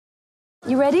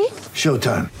You ready?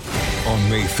 Showtime. On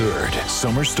May 3rd,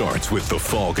 summer starts with The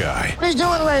Fall Guy. Let's do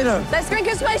it later. Let's drink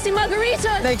a spicy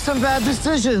margarita. Make some bad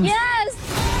decisions.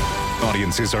 Yes!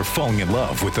 Audiences are falling in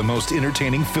love with the most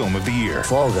entertaining film of the year.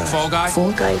 Fall Guy. Fall Guy?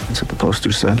 Fall Guy. That's what the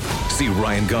poster said. See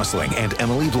Ryan Gosling and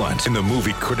Emily Blunt in the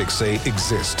movie critics say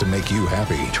exists to make you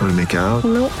happy. Trying to make it out?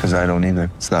 Nope. Because I don't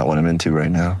either. It's not what I'm into right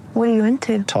now. What are you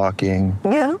into? Talking.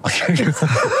 Yeah.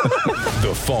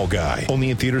 The Fall Guy.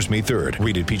 Only in theaters May 3rd.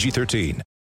 Rated PG-13.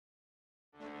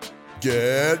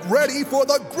 Get ready for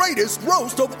the greatest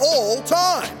roast of all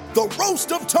time. The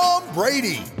Roast of Tom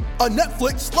Brady. A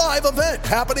Netflix live event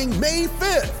happening May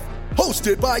 5th.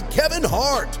 Hosted by Kevin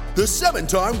Hart. The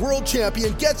 7-time world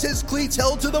champion gets his cleats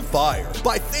held to the fire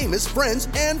by famous friends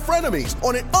and frenemies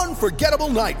on an unforgettable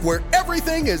night where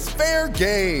everything is fair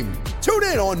game. Tune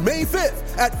in on May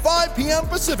 5th at 5 p.m.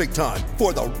 Pacific time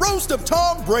for the Roast of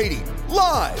Tom Brady.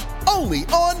 Live only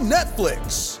on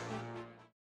Netflix.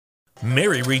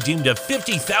 Mary redeemed a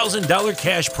 $50,000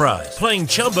 cash prize playing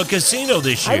Chumba Casino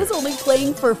this year. I was only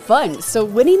playing for fun, so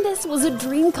winning this was a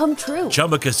dream come true.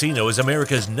 Chumba Casino is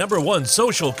America's #1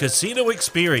 social casino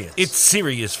experience. It's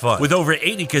serious fun. With over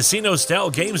 80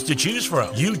 casino-style games to choose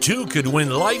from, you too could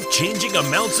win life-changing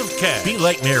amounts of cash. Be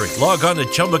like Mary. Log on to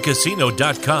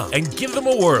ChumbaCasino.com and give them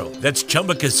a whirl. That's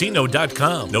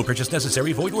ChumbaCasino.com. No purchase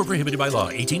necessary. Void or prohibited by law.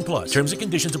 18+. Terms and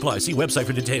conditions apply. See website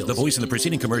for details. The voice in the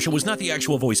preceding commercial was not the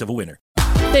actual voice of a winner.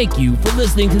 Thank you for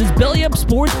listening to this Belly Up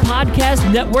Sports Podcast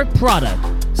Network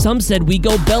product. Some said we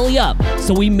go belly up,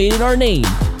 so we made it our name,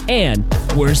 and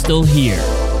we're still here.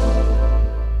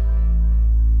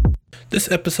 This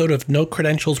episode of No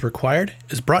Credentials Required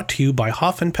is brought to you by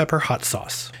Hoff and Pepper Hot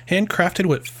Sauce. Handcrafted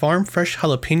with farm-fresh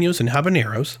jalapenos and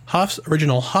habaneros, Hoff's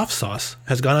original Hoff sauce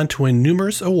has gone on to win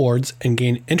numerous awards and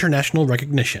gain international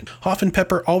recognition. Hoff and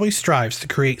Pepper always strives to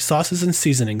create sauces and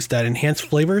seasonings that enhance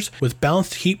flavors with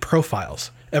balanced heat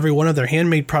profiles. Every one of their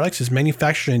handmade products is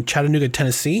manufactured in Chattanooga,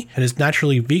 Tennessee, and is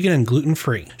naturally vegan and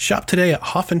gluten-free. Shop today at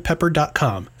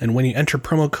hoffandpepper.com, and when you enter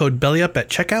promo code BELLYUP at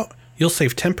checkout, you'll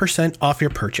save 10% off your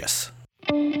purchase.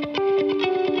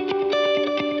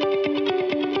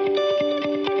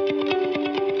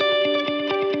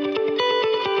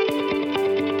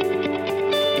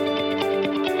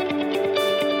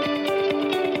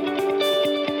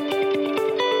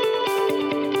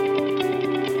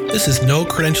 This is No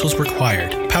Credentials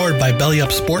Required, powered by Belly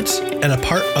Up Sports and a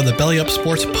part of the Belly Up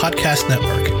Sports Podcast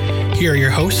Network. Here are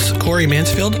your hosts, Corey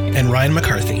Mansfield and Ryan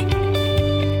McCarthy.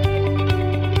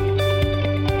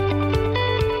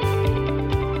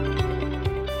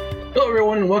 Hello,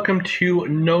 everyone, and welcome to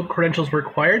No Credentials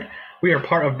Required. We are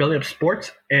part of Belly Up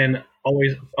Sports and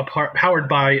always powered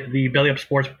by the Belly Up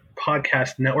Sports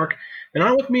Podcast Network. And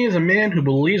on with me is a man who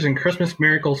believes in Christmas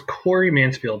miracles, Corey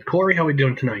Mansfield. Corey, how are we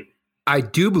doing tonight? I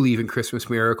do believe in Christmas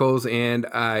miracles, and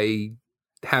I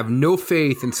have no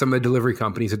faith in some of the delivery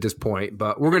companies at this point,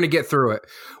 but we're going to get through it.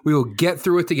 We will get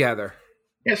through it together.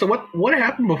 Yeah, so what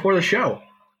happened before the show?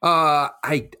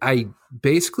 I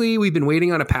basically, we've been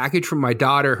waiting on a package from my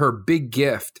daughter, her big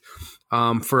gift,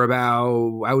 for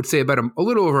about, I would say about a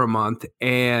little over a month,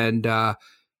 and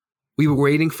we were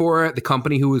waiting for it. The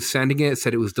company who was sending it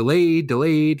said it was delayed,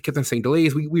 kept on saying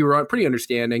delays. We were pretty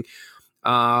understanding.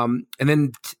 And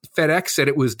then FedEx said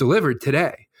it was delivered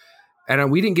today, and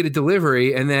we didn't get a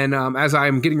delivery. And then as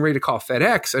I'm getting ready to call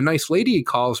FedEx, a nice lady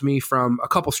calls me from a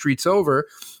couple streets over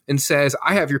and says,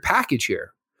 "I have your package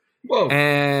here." Whoa.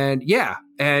 And yeah.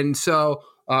 And so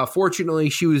fortunately,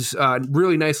 she was a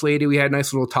really nice lady. We had a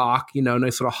nice little talk,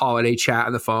 nice little holiday chat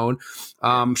on the phone.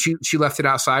 She left it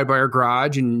outside by our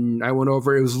garage, and I went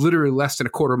over. It was literally less than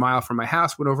a quarter mile from my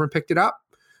house, went over and picked it up.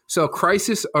 So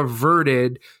crisis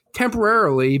averted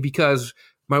temporarily, because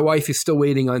my wife is still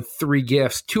waiting on 3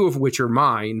 gifts, 2 of which are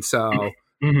mine. So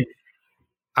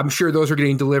I'm sure those are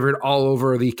getting delivered all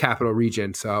over the capital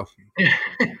region. So,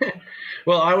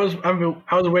 well, I was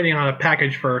waiting on a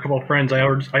package for a couple of friends. I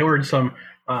ordered some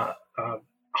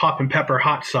Hoff and Pepper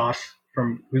hot sauce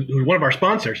from who's one of our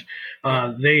sponsors.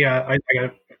 I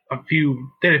got a few.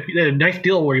 They had a nice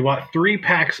deal where you bought 3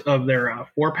 packs of their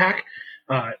 4-pack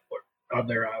of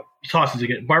their sauces. You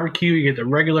get barbecue, you get the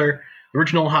regular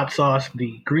original hot sauce,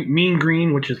 the mean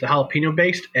green, which is the jalapeno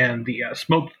based, and the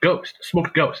smoked ghost,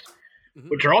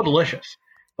 which are all delicious,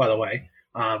 by the way.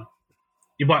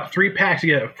 You bought 3 packs,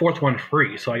 you get a 4th one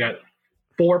free. So I got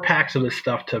 4 packs of this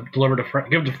stuff to deliver to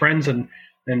give to friends and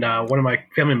one of my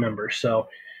family members. So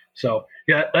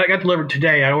yeah, that got delivered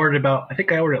today. I ordered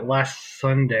it last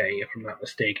Sunday, if I'm not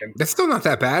mistaken. That's still not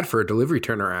that bad for a delivery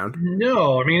turnaround.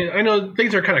 No, I mean, I know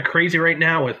things are kind of crazy right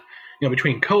now with,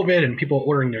 between COVID and people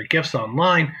ordering their gifts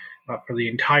online for the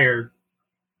entire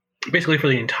basically for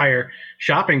the entire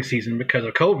shopping season because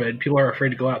of COVID. People are afraid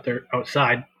to go out there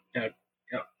outside.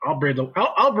 I'll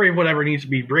brave whatever needs to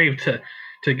be brave to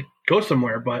go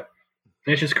somewhere, but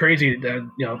it's just crazy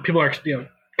that people are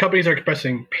companies are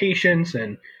expressing patience,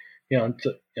 and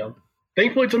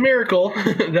thankfully it's a miracle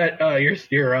that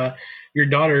your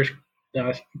daughter's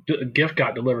gift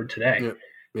got delivered today.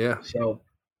 Yeah. So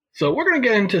we're gonna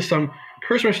get into some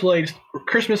Christmas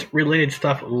related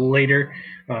stuff later.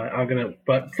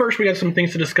 But first we got some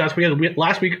things to discuss. We had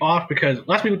last week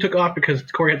we took off because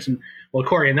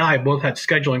Corey and I both had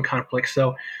scheduling conflicts,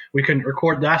 so we couldn't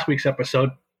record last week's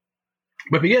episode.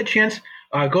 But if you get a chance,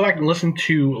 go back and listen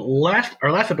to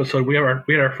our last episode. We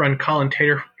had our friend Colin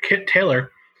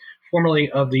Taylor, formerly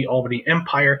of the Albany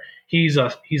Empire. He's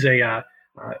a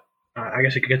I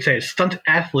guess you could say a stunt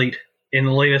athlete in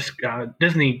the latest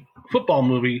Disney football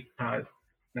movie,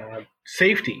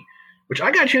 Safety, which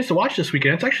I got a chance to watch this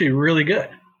weekend. It's actually really good.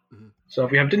 Mm-hmm. So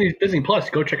if you have Disney Plus,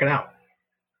 go check it out.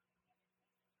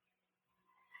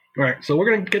 All right, so we're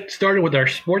going to get started with our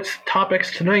sports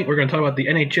topics tonight. We're going to talk about the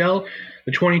NHL.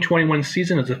 The 2021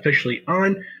 season is officially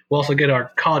on. We'll also get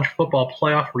our college football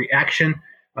playoff reaction.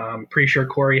 I'm pretty sure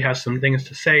Corey has some things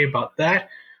to say about that.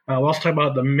 We'll also talk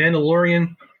about the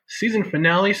Mandalorian season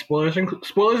finale. Spoilers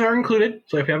are included,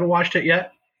 so if you haven't watched it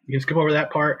yet, you can skip over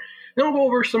that part. Then we'll go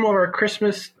over some of our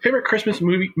favorite Christmas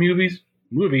movies.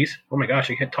 Oh my gosh,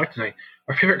 I can't talk tonight.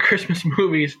 Our favorite Christmas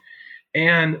movies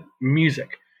and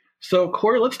music. So,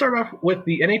 Corey, let's start off with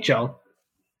the NHL.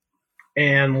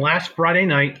 And late Friday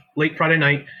night,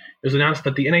 it was announced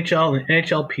that the NHL and the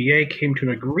NHLPA came to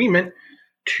an agreement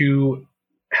to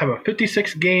have a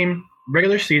 56-game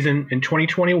regular season in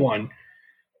 2021.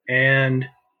 And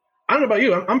I don't know about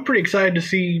you, I'm pretty excited to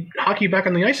see hockey back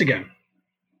on the ice again.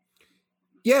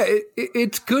 Yeah,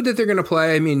 it's good that they're going to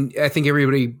play. I mean, I think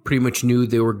everybody pretty much knew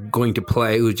they were going to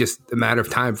play. It was just a matter of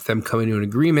time for them coming to an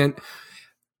agreement.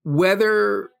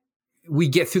 Whether we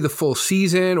get through the full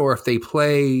season or if they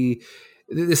play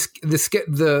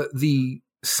the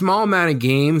small amount of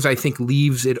games, I think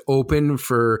leaves it open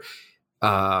for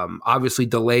obviously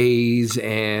delays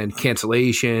and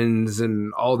cancellations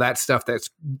and all that stuff that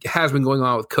has been going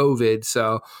on with COVID.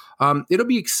 So it'll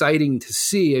be exciting to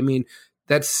see. I mean,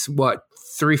 that's what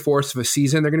 3/4 of a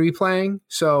season they're going to be playing.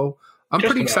 So I'm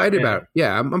pretty excited about it.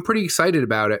 Yeah, I'm pretty excited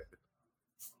about it.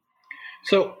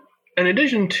 So in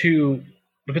addition to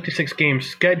the 56-game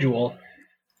schedule,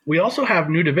 we also have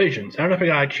new divisions. I don't know if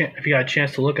you got a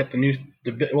chance to look at the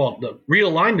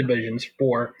realigned divisions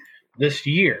for this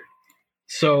year.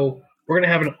 So we're going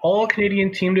to have an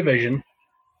all-Canadian team division.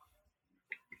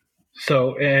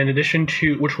 So in addition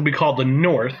to, which will be called the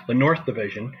North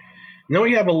Division. And then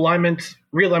we have realignments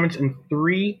in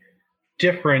 3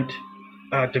 different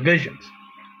divisions.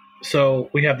 So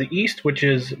we have the East, which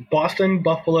is Boston,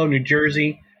 Buffalo, New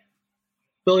Jersey,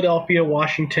 Philadelphia,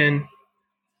 Washington,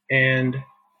 and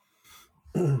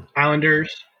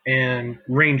Islanders and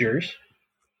Rangers,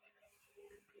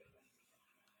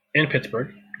 and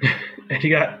Pittsburgh. And you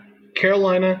got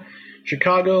Carolina,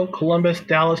 Chicago, Columbus,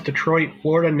 Dallas, Detroit,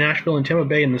 Florida, Nashville, and Tampa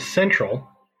Bay in the Central.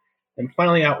 And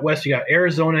finally out west, you got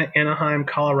Arizona, Anaheim,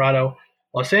 Colorado,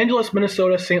 Los Angeles,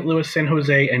 Minnesota, St. Louis, San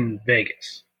Jose, and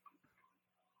Vegas.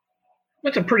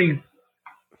 That's a pretty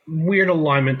weird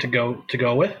alignment to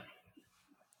go with.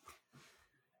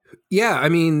 Yeah, I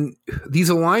mean, these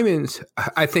alignments,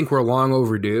 I think, were long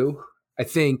overdue. I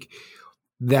think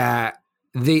that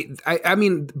I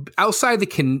mean, outside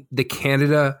the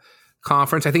Canada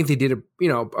conference, I think they did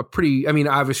a pretty, I mean,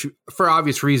 for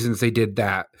obvious reasons they did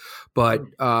that. But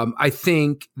I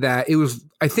think that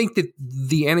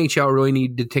the NHL really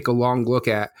needed to take a long look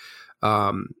at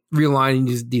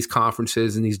realigning these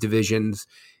conferences and these divisions.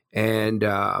 And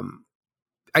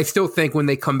I still think when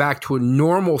they come back to a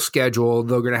normal schedule,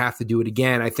 they're going to have to do it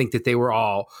again. I think that they were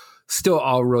all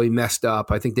really messed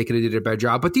up. I think they could have did a better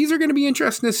job, but these are going to be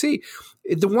interesting to see.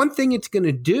 The one thing it's going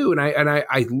to do, and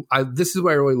I this is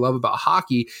what I really love about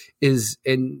hockey is,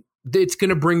 and it's going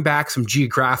to bring back some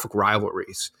geographic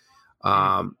rivalries.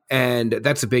 And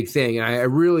that's a big thing. And I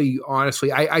really,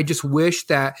 honestly, I just wish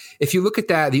that if you look at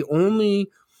that, the only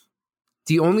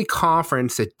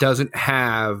conference that doesn't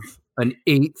have an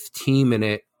 8th team in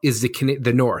it is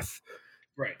the North.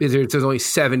 Right. There's only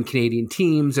 7 Canadian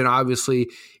teams, and obviously,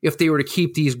 if they were to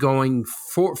keep these going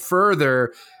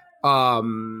further, I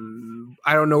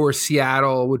don't know where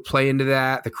Seattle would play into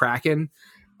that, the Kraken,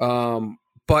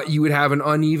 but you would have an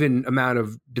uneven amount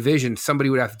of divisions. Somebody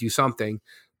would have to do something.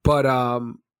 But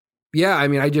yeah, I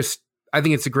mean, I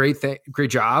think it's a great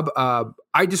job.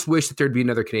 I just wish that there'd be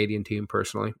another Canadian team,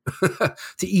 personally,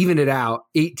 to even it out.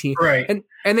 18, right? And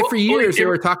then for years they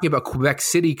were talking about Quebec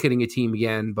City getting a team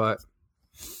again, but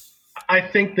I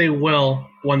think they will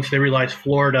once they realize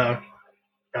Florida,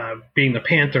 being the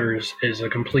Panthers, is a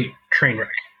complete train wreck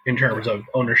in terms of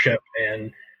ownership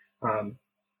and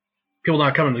people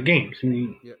not coming to the games. I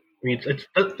mean,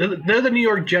 they're the New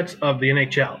York Jets of the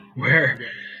NHL, where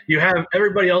you have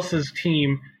everybody else's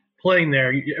team playing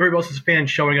there, everybody else's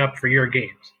fans showing up for your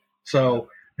games. So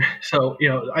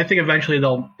I think eventually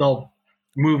they'll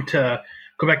move to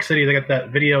Quebec City. They got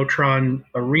that Videotron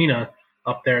Arena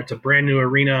up there. It's a brand new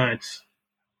arena. It's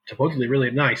supposedly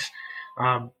really nice.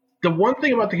 The one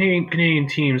thing about the Canadian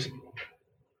teams,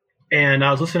 and I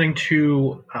was listening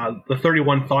to the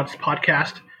 31 Thoughts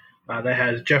podcast that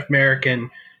has Jeff Merrick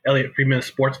and Elliot Friedman of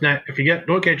Sportsnet. If you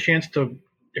don't get a chance to,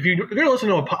 if you're going to listen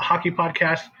to a hockey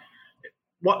podcast,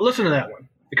 listen to that one,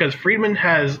 because Friedman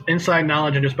has inside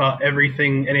knowledge of just about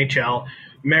everything NHL.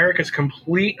 Merrick is a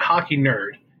complete hockey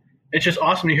nerd. It's just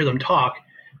awesome to hear them talk.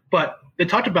 But they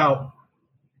talked about,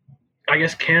 I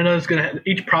guess Canada is going to,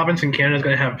 each province in Canada is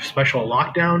going to have special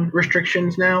lockdown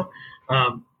restrictions now.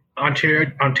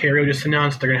 Ontario just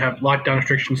announced they're going to have lockdown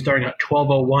restrictions starting at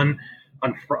 12:01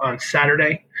 on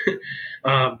Saturday.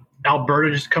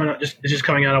 Alberta is just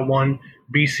coming out of one.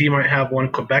 BC might have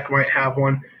one. Quebec might have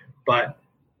one. But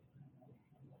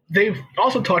they've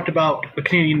also talked about the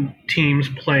Canadian teams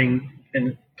playing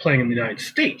in the United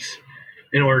States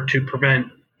in order to prevent,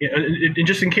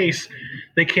 just in case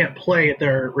they can't play at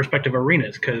their respective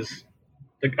arenas, because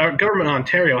the government of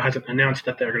Ontario hasn't announced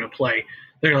that they're going to play.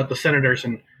 They're going to let the Senators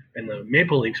and the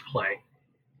Maple Leafs play.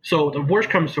 So the worst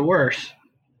comes to worst,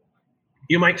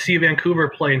 you might see Vancouver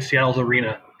play in Seattle's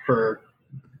arena for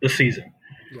the season.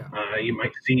 Yeah. You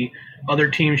might see other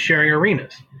teams sharing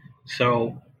arenas.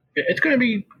 So it's going to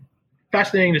be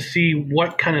fascinating to see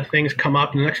what kind of things come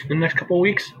up in the next couple of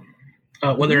weeks,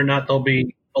 whether or not they'll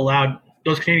be allowed,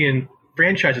 those Canadian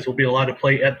franchises will be allowed to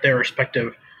play at their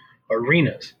respective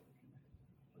arenas.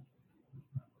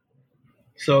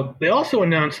 So they also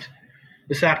announced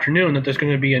this afternoon that there's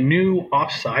going to be a new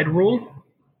offside rule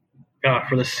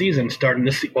for the season starting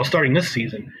this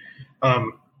season.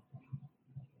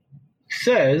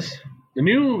 Says the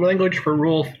new language for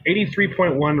Rule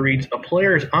 83.1 reads: a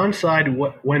player is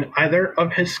onside when either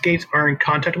of his skates are in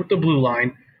contact with the blue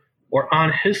line or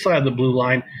on his side of the blue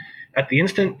line at the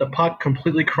instant the puck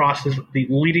completely crosses the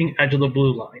leading edge of the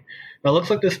blue line. Now, it looks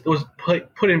like this was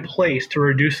put in place to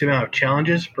reduce the amount of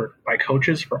challenges by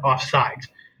coaches for offsides.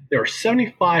 There were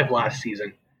 75 last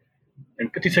season,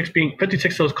 and 56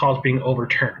 of those calls being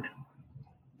overturned.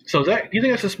 So do you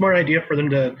think that's a smart idea for them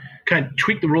to kind of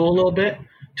tweak the rule a little bit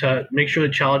to make sure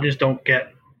the challenges don't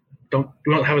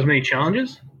have as many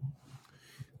challenges?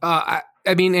 I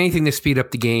mean, anything to speed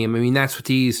up the game. I mean, that's what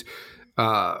these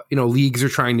leagues are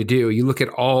trying to do. You look at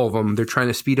all of them; they're trying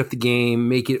to speed up the game,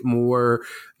 make it more,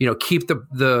 keep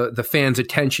the fans'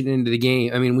 attention into the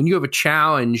game. I mean, when you have a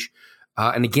challenge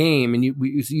in a game, and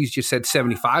you just said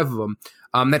 75 of them,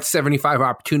 that's 75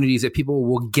 opportunities that people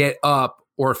will get up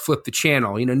or flip the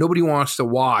channel. Nobody wants to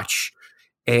watch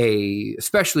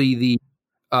especially the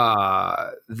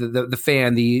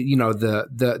fan,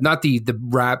 not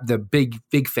the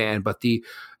big fan, but the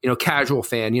casual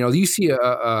fan. You see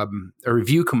a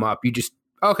review come up, you just,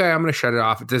 okay, I'm going to shut it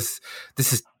off. This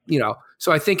is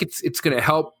so I think it's going to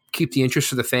help keep the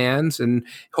interest of the fans and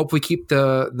hopefully keep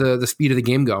the speed of the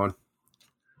game going.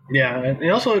 Yeah, and they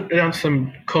also announced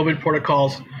some COVID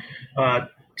protocols.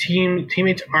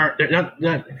 Teammates aren't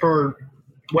not for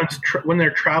when they're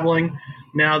traveling.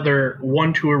 Now they're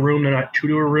 1 to a room, they're not 2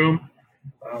 to a room.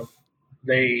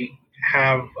 They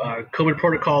have COVID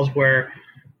protocols where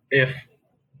if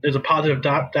there's a positive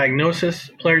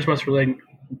diagnosis, players must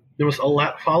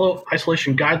follow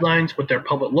isolation guidelines with their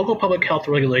local public health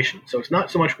regulations. So it's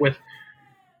not so much with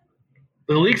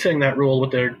the league setting that rule, with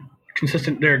their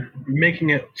they're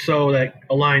making it so that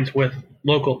aligns with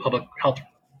local public health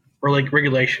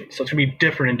regulations. So it's going to be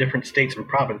different in different states and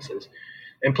provinces.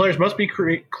 And players must be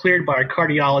cleared by a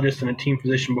cardiologist and a team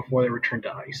physician before they return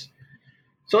to ice.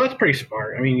 So that's pretty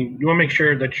smart. I mean, you want to make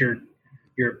sure that your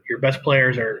best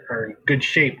players are in good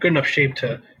enough shape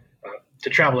to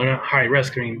travel. They're not high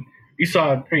risk. I mean, you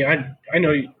saw. I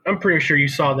know. I'm pretty sure you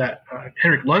saw that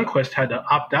Henrik Lundqvist had to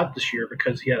opt out this year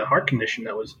because he had a heart condition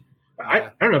that was.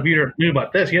 I don't know if you knew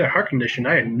about this. He had a heart condition.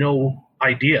 I had no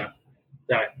idea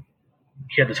that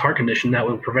he had this heart condition that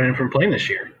would prevent him from playing this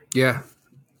year. Yeah.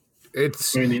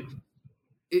 It's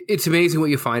amazing what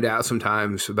you find out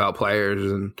sometimes about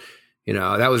players, and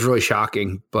that was really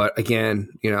shocking. But again,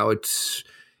 it's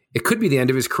it could be the end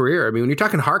of his career. I mean, when you're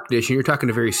talking heart condition, you're talking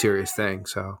a very serious thing.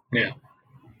 So yeah.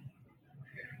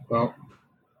 Well,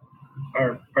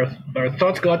 our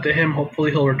thoughts go out to him.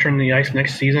 Hopefully, he'll return to the ice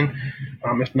next season.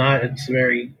 If not,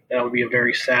 that would be a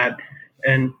very sad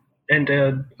and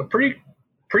a pretty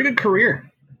good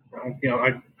career.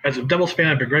 As a Devils fan,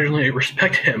 I begrudgingly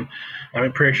respect him.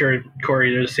 I'm pretty sure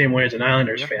Corey is the same way as an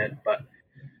Islanders fan,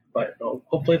 but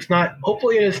hopefully it's not.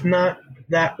 Hopefully it is not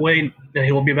that way. And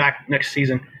he will be back next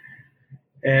season.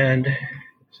 And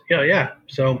yeah.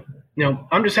 So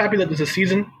I'm just happy that this is a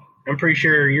season. I'm pretty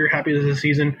sure you're happy this is a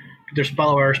season. Just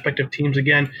follow our respective teams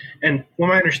again. And from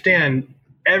what I understand,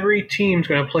 every team's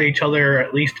going to play each other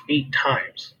at least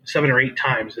 7 or 8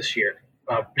 times this year.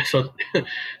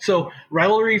 So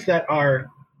rivalries that are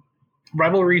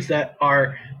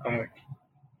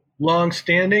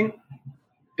long-standing,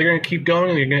 they're going to keep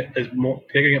going. And they're going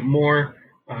to get more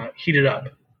heated up.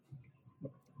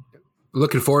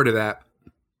 Looking forward to that.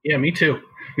 Yeah, me too.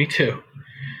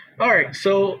 All right,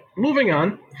 so moving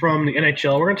on from the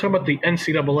NHL, we're going to talk about the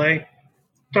NCAA,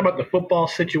 talk about the football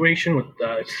situation with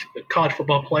the college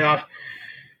football playoff.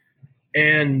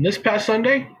 And this past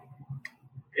Sunday,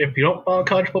 if you don't follow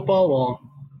college football, well,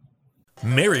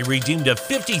 Mary redeemed a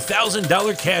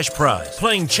 $50,000 cash prize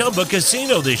playing Chumba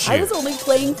Casino this year. I was only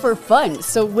playing for fun,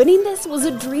 so winning this was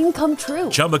a dream come true.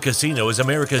 Chumba Casino is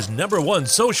America's #1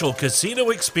 social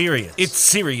casino experience. It's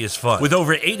serious fun. With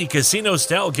over 80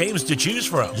 casino-style games to choose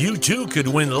from, you too could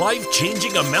win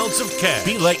life-changing amounts of cash.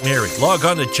 Be like Mary. Log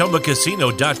on to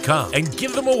ChumbaCasino.com and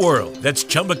give them a whirl. That's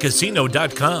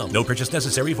ChumbaCasino.com. No purchase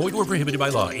necessary. Void where prohibited by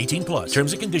law. 18+.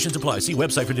 Terms and conditions apply. See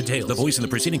website for details. The voice in the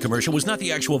preceding commercial was not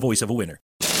the actual voice of a winner.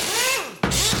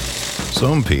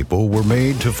 Some people were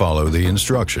made to follow the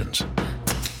instructions.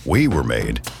 We were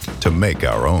made to make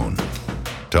our own.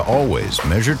 To always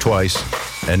measure twice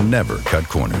and never cut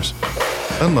corners.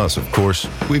 Unless, of course,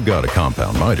 we've got a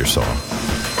compound miter saw.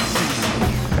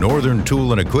 Northern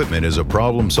Tool and Equipment is a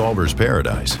problem solver's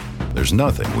paradise. There's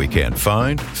nothing we can't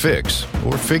find, fix,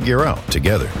 or figure out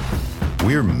together.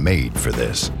 We're made for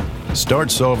this. Start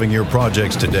solving your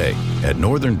projects today at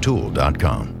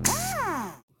northerntool.com.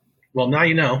 Well, now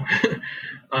you know.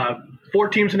 4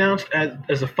 teams announced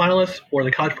as the finalists for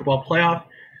the college football playoff.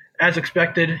 As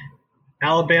expected,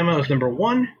 Alabama is number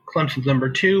 1, Clemson's number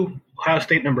 2, Ohio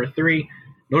State number 3,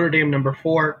 Notre Dame number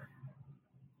 4.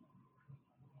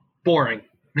 Boring.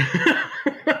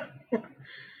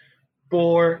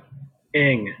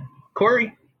 Boring.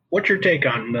 Corey, what's your take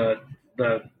on the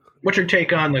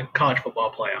college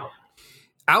football playoff?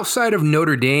 Outside of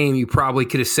Notre Dame, you probably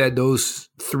could have said those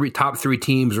top three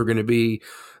teams were going to be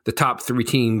the top 3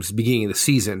 teams beginning of the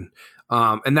season.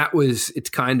 And it's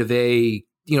kind of a,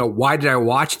 why did I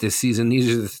watch this season?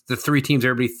 These are the 3 teams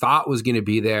everybody thought was going to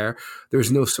be there.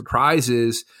 There's no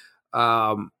surprises.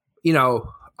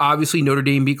 Obviously Notre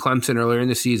Dame beat Clemson earlier in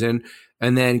the season,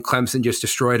 and then Clemson just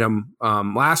destroyed them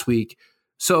last week.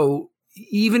 So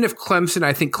even if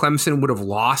I think Clemson would have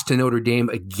lost to Notre Dame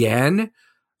again,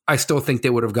 I still think they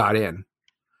would have got in.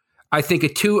 I think a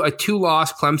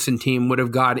two-loss Clemson team would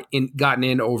have gotten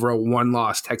in over a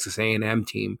 1-loss Texas A&M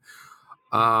team.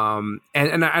 And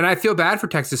I feel bad for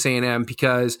Texas A&M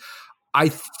because I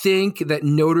think that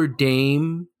Notre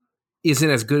Dame isn't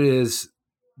as good as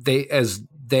they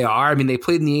are. I mean, they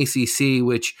played in the ACC,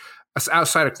 which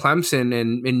outside of Clemson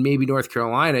and maybe North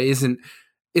Carolina isn't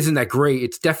that great.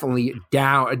 It's definitely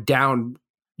a down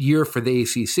year for the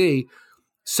ACC.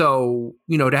 So,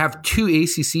 to have 2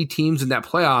 ACC teams in that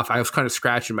playoff, I was kind of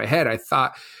scratching my head. I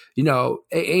thought,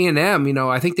 A&M,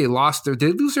 I think they did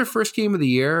they lose their first game of the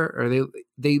year, or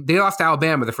they lost to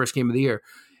Alabama the first game of the year.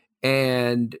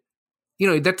 And,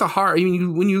 that's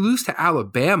when you lose to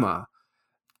Alabama,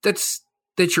 that's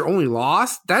your only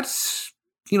loss. That's,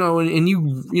 and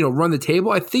you run the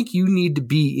table. I think you need to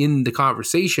be in the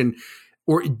conversation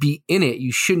or be in it.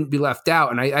 You shouldn't be left out.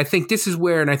 And I think this is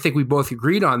where, and I think we both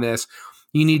agreed on this,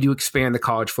 you need to expand the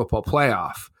college football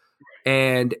playoff.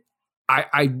 And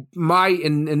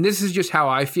and this is just how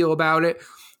I feel about it,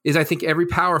 is I think every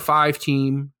Power 5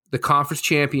 team, the conference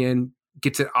champion,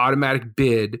 gets an automatic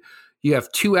bid. You have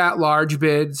 2 at-large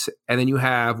bids, and then you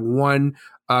have 1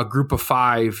 group of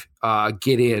 5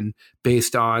 get in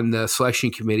based on the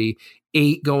selection committee,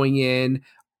 8 going in.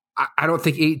 I don't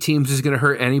think 8 teams is going to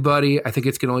hurt anybody. I think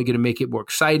it's only going to make it more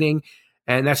exciting.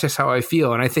 And that's just how I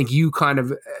feel. And I think you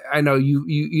I know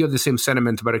you have the same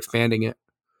sentiment about expanding it.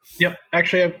 Yep.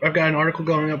 Actually, I've got an article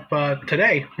going up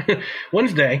today,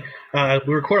 Wednesday. We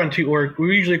usually record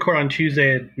on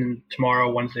Tuesday, and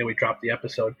tomorrow, Wednesday, we drop the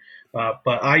episode.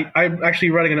 But I'm actually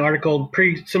writing an article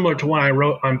pretty similar to one I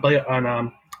wrote on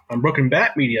Broken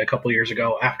Bat Media a couple of years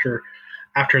ago after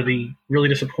the really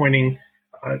disappointing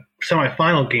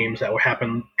semifinal games that would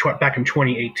happen back in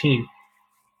 2018.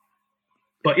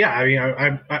 But yeah, I mean,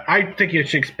 I think you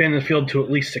should expand the field to at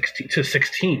least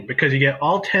 16 because you get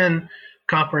all 10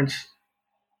 conference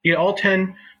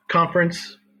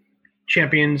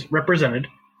champions represented,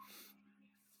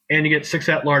 and you get 6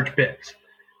 at-large bids.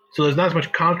 So there's not as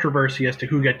much controversy as to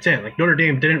who gets in. Like Notre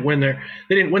Dame didn't win the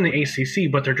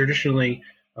ACC, but they're traditionally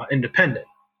independent.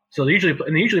 So they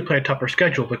usually play a tougher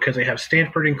schedule because they have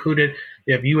Stanford included,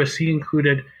 they have USC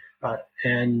included,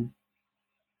 and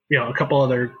a couple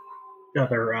other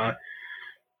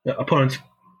opponents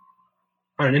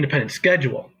on an independent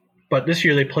schedule. But this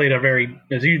year they played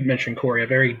as you mentioned, Corey, a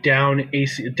very down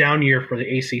year for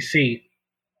the ACC.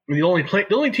 And the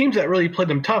only teams that really played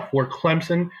them tough were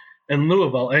Clemson and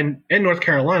Louisville and North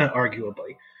Carolina,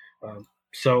 arguably.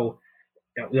 So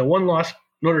the one-loss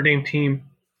Notre Dame team,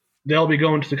 they'll be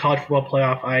going to the college football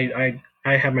playoff.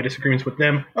 I have my disagreements with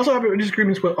them. I also have my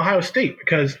disagreements with Ohio State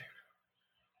because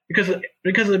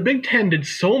the Big Ten did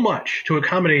so much to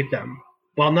accommodate them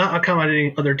while not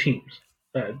accommodating other teams.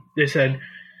 They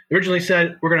originally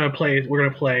said we're going to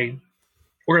play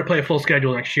a full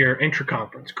schedule next year,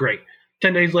 intra-conference. Great.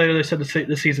 10 days later, they said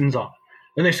the season's off.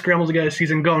 Then they scrambled to get a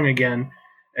season going again,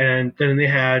 and then they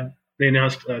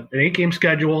announced an 8-game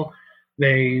schedule.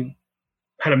 They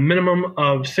had a minimum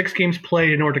of 6 games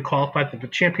played in order to qualify for the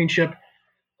championship.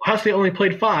 Ohio State only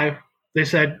played 5. They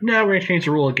said, no, we're going to change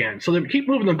the rule again. So they keep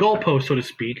moving the goalpost, so to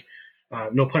speak,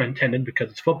 no pun intended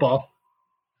because it's football,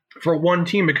 for one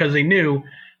team because they knew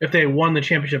if they won the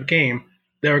championship game,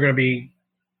 they were going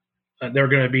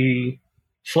to be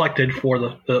selected for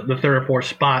the 3rd or 4th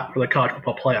spot for the college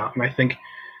football playoff. And I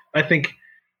think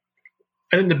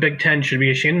the Big Ten should be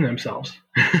ashamed of themselves,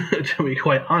 to be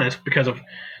quite honest, because of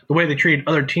the way they treated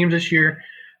other teams this year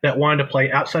that wanted to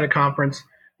play outside of conference.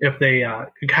 If they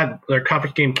had their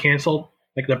conference game canceled,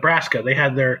 like Nebraska, they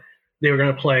were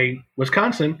going to play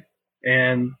Wisconsin,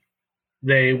 and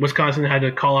Wisconsin had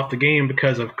to call off the game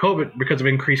because of COVID, because of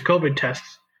increased COVID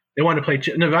tests.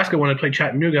 Nebraska wanted to play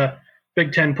Chattanooga.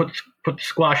 Big Ten put the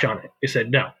squash on it. They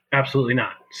said no, absolutely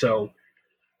not. So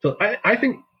I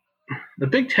think the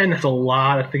Big Ten has a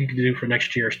lot of thinking to do for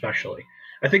next year, especially.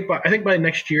 I think by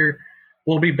next year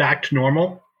we'll be back to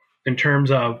normal in terms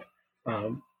of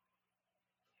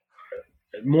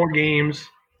more games,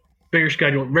 bigger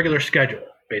schedule, regular schedule,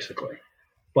 basically.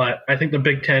 But I think the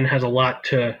Big Ten has a lot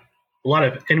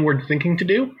of inward thinking to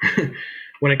do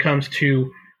when it comes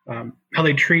to how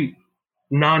they treat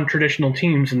non-traditional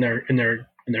teams in their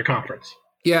conference.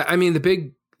 Yeah, I mean the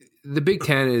Big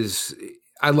Ten is.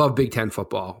 I love Big Ten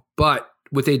football, but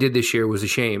what they did this year was a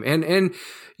shame. And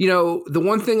the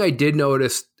one thing I did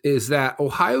notice is that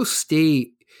Ohio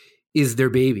State is their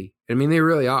baby. I mean, they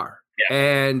really are. Yeah.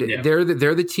 And they're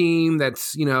the team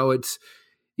that's, it's,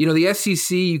 the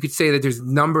SEC, you could say that there's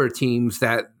a number of teams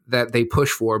that they push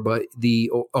for, but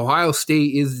the Ohio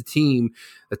State is the team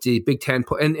that the Big Ten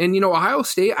and Ohio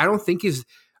State, I don't think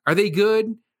are they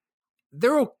good?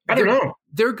 I don't know.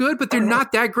 They're good, but they're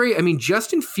not that great. I mean,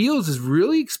 Justin Fields is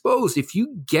really exposed. If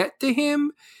you get to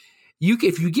him,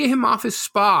 if you get him off his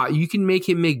spot, you can make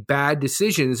him make bad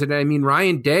decisions. And I mean,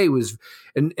 Ryan Day was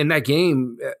in that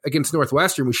game against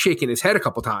Northwestern was shaking his head a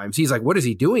couple times. He's like, what is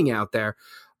he doing out there?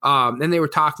 And they were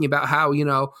talking about how,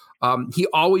 he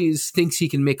always thinks he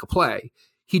can make a play.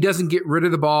 He doesn't get rid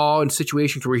of the ball in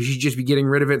situations where he should just be getting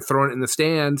rid of it and throwing it in the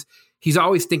stands. He's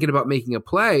always thinking about making a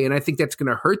play. And I think that's going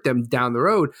to hurt them down the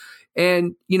road.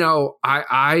 And,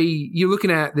 you're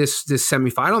looking at this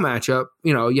semifinal matchup,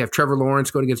 you have Trevor Lawrence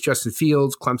going against Justin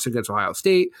Fields, Clemson against Ohio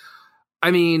State.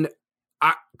 I mean,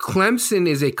 Clemson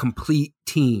is a complete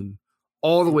team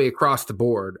all the way across the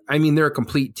board. I mean, they're a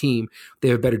complete team. They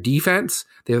have a better defense.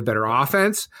 They have a better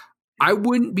offense. I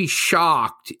wouldn't be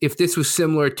shocked if this was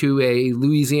similar to a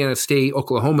Louisiana State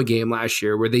Oklahoma game last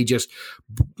year where they just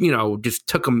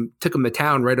took them to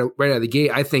town right out of the gate.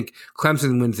 I think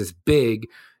Clemson wins this big.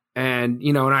 And,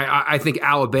 I think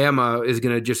Alabama is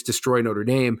going to just destroy Notre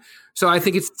Dame. So I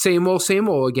think it's same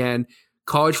old again.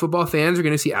 College football fans are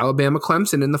going to see Alabama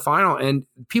Clemson in the final, and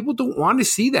people don't want to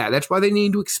see that. That's why they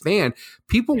need to expand.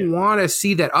 People want to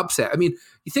see that upset. I mean,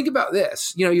 you think about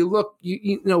this, you look,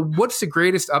 what's the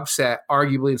greatest upset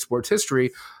arguably in sports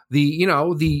history? The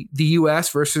US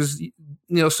versus,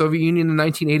 Soviet Union in the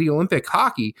 1980 Olympic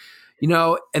hockey,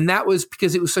 and that was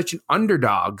because it was such an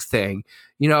underdog thing.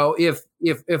 If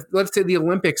let's say the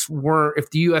Olympics if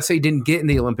the USA didn't get in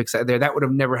the Olympics there, that would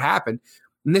have never happened.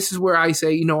 And this is where I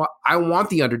say, I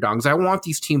want the underdogs. I want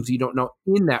these teams you don't know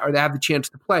in that or that have the chance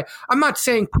to play. I'm not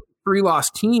saying put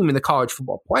 3-loss team in the college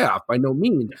football playoff by no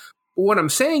means. But what I'm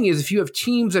saying is, if you have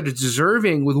teams that are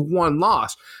deserving with one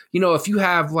loss, if you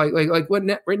have like what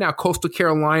right now, Coastal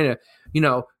Carolina,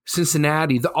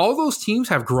 Cincinnati, all those teams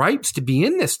have gripes to be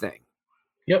in this thing.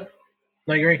 Yep,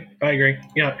 I agree.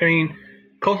 Yeah, I mean,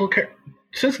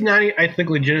 Cincinnati, I think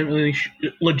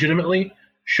legitimately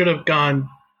should have gone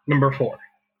number 4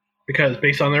 because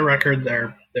based on their record, they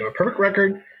have a perfect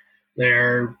record. They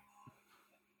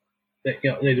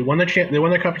won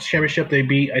the conference championship. They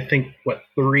beat, I think,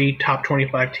 3 top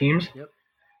 25 teams. Yep.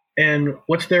 And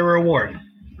what's their reward?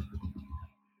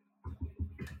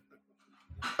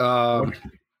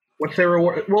 What's their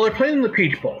reward? Well, they're playing in the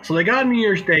Peach Bowl, so they got a New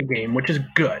Year's Day game, which is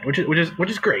good, which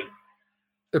is great.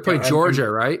 They're playing Georgia,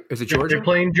 right? Is it Georgia? They're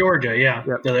playing Georgia, yeah.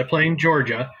 Yep. No, they're playing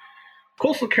Georgia.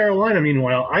 Coastal Carolina,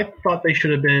 meanwhile, I thought they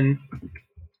should have been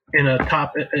in a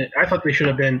top. I thought they should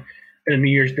have been in a New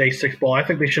Year's Day 6 Bowl. I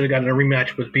think they should have gotten a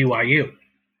rematch with BYU.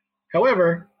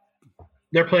 However,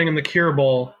 they're playing in the Cure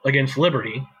Bowl against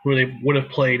Liberty, who they would have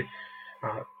played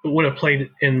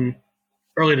in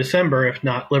early December if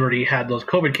not Liberty had those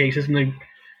COVID cases, and then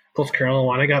Coastal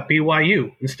Carolina got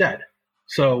BYU instead.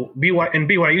 So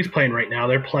BYU's playing right now.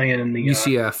 They're playing in the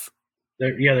UCF.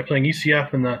 They're playing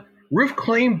UCF in the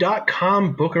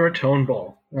roofclaim.com Boca Raton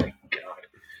Bowl. Oh my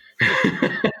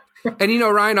God. And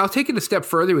Ryan, I'll take it a step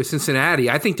further with Cincinnati.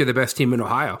 I think they're the best team in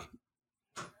Ohio.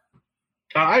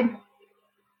 I'm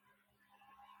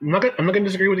not going to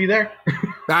disagree with you there.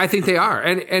 I think they are,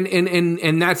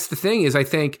 and that's the thing is I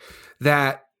think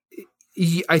the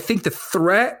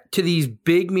threat to these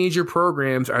big major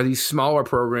programs are these smaller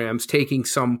programs taking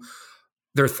some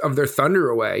of their thunder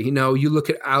away. You look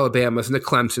at Alabama's and the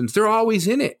Clemsons; they're always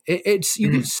in it.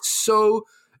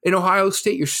 In Ohio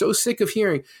State, you're so sick of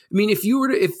hearing. I mean, if you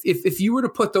were to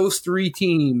put those 3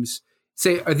 teams,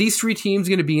 say, are these 3 teams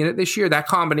going to be in it this year? That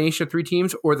combination of 3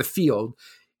 teams or the field,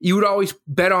 you would always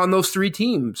bet on those 3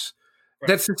 teams. Right.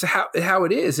 That's just how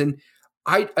it is, and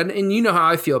you know how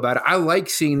I feel about it. I like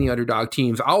seeing the underdog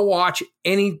teams. I'll watch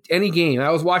any game. I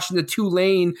was watching the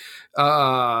Tulane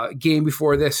game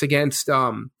before this against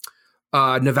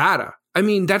Nevada. I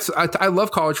mean, I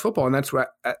love college football, and that's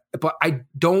what. But I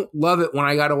don't love it when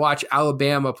I got to watch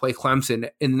Alabama play Clemson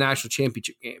in the national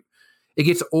championship game. It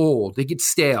gets old. It gets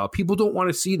stale. People don't want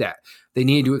to see that. They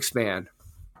need to expand.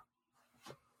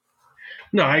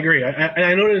 No, I agree.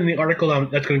 I noted in the article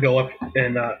that's going to go up,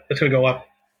 and that's going to go up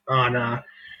on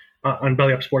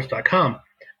BellyUpSports.com.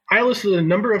 I listed the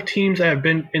number of teams that have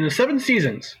been in the 7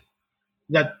 seasons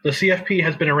that the CFP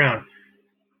has been around.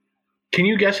 Can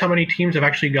you guess how many teams have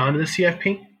actually gone to the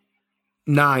CFP?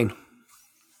 9.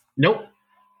 Nope.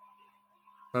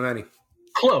 How many?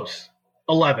 Close.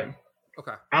 11.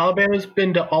 Okay. Alabama's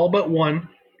been to all but 1.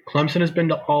 Clemson has been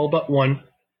to all but 1.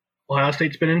 Ohio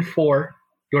State's been in 4.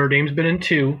 Notre Dame's been in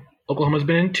 2. Oklahoma's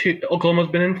been in 2.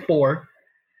 Oklahoma's been in 4.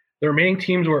 The remaining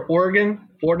teams were Oregon,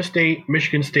 Florida State,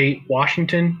 Michigan State,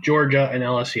 Washington, Georgia, and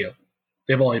LSU.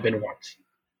 They've only been once.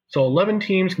 So 11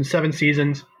 teams in 7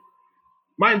 seasons.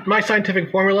 My scientific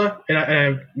formula,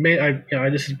 and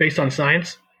this is based on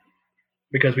science,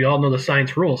 because we all know the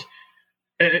science rules.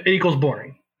 It equals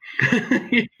boring.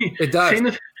 It does.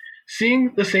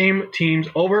 Seeing the same teams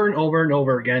over and over and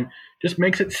over again just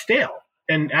makes it stale.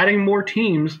 And adding more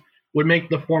teams would make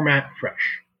the format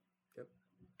fresh. Yep.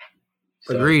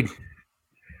 So, agreed.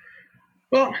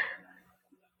 Well,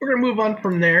 we're going to move on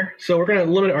from there. So we're going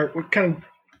to we're kind of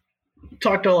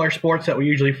talked all our sports that we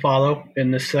usually follow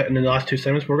in the last 2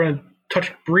 segments. We're going to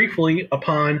touch briefly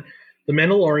upon The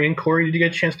Mandalorian. Corey, did you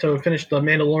get a chance to finish The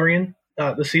Mandalorian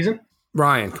this season?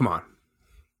 Ryan, come on.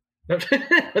 That's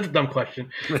a dumb question.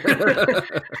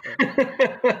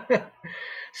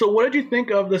 So what did you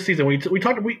think of the season? We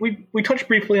touched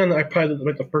briefly on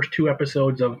the first 2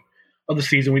 episodes of the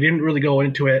season. We didn't really go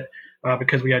into it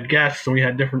because we had guests and we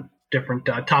had different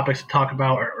topics to talk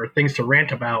about or things to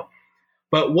rant about.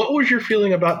 But what was your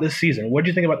feeling about this season? What did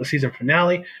you think about the season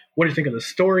finale? What did you think of the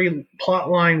story, plot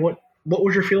line? What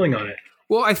was your feeling on it?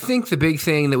 Well, I think the big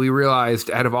thing that we realized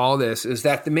out of all this is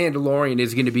that The Mandalorian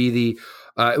is going to be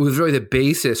it was really the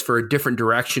basis for a different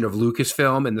direction of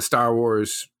Lucasfilm and the Star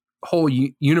Wars whole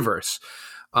universe.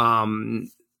 Dave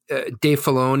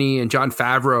Filoni and Jon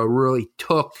Favreau really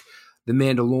took The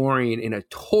Mandalorian in a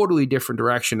totally different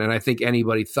direction than I think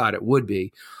anybody thought it would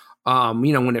be.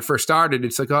 When it first started,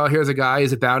 it's like, oh, here's a guy,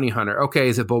 he's a bounty hunter. Okay,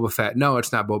 is it Boba Fett? No,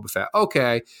 it's not Boba Fett.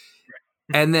 Okay.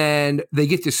 And then they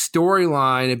get this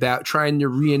storyline about trying to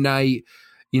reunite,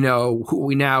 who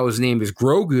we now, his name is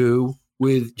Grogu,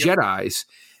 with Jedis.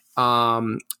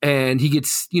 And he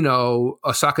gets,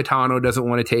 Ahsoka Tano doesn't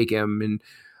want to take him. And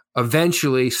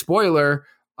eventually, spoiler,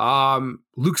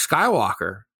 Luke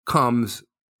Skywalker comes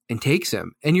and takes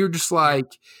him. And you're just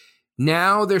like,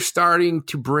 now they're starting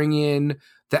to bring in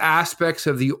the aspects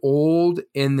of the old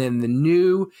and then the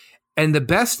new. And the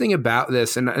best thing about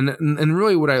this, and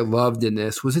really what I loved in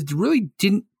this, was it really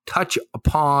didn't touch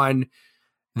upon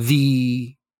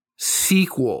the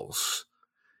sequels,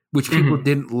 which people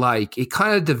didn't like. It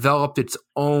kind of developed its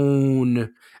own.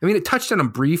 I mean, it touched on them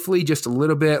briefly, just a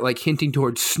little bit, like hinting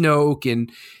towards Snoke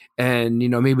and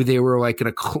maybe they were like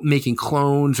making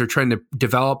clones or trying to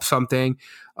develop something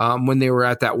when they were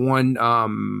at that one,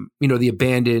 the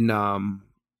abandoned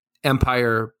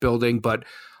Empire building. But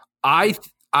I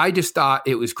just thought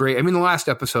it was great. I mean, the last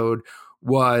episode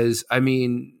was,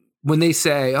 when they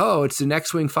say, "Oh, it's an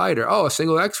X-wing fighter," "Oh, a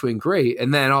single X-wing, great,"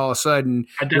 and then all of a sudden,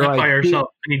 identify yourself,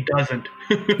 and he doesn't.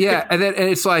 Yeah, and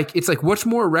it's like, what's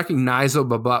more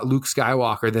recognizable about Luke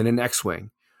Skywalker than an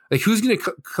X-wing? Like, who's going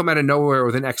to come out of nowhere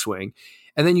with an X-wing?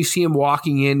 And then you see him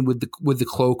walking in with the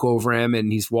cloak over him,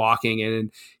 and he's walking,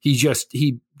 and he just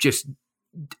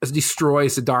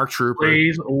destroys the Dark Trooper.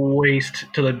 Lays waste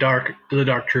to the dark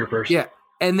troopers. Yeah,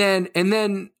 and then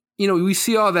we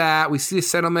see all that. We see the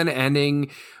settlement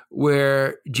ending,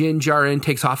 where Din Djarin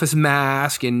takes off his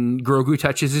mask and Grogu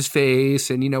touches his face,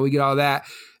 and we get all that.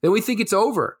 Then we think it's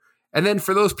over. And then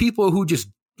for those people who just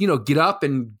get up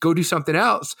and go do something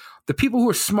else, the people who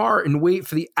are smart and wait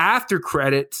for the after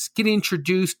credits get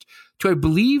introduced to, I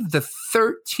believe, the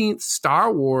 13th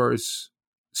Star Wars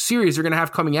series they're going to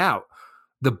have coming out,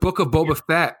 the Book of Boba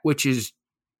Fett, which is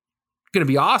going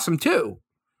to be awesome too.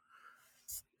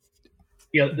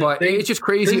 Yeah, but it's just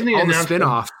crazy, all the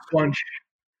spinoffs.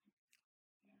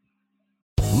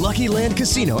 Lucky Land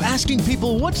Casino, asking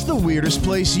people, what's the weirdest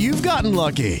place you've gotten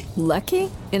lucky?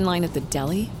 Lucky? In line at the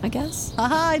deli, I guess?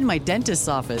 Aha, in my dentist's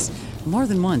office. More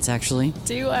than once, actually.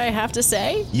 Do I have to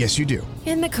say? Yes, you do.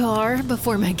 In the car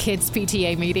before my kids'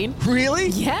 PTA meeting. Really?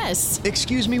 Yes.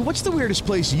 Excuse me, what's the weirdest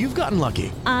place you've gotten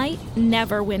lucky? I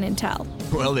never win and tell.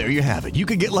 Well, there you have it. You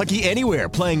can get lucky anywhere,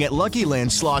 playing at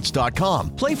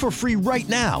LuckyLandSlots.com. Play for free right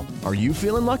now. Are you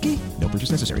feeling lucky? No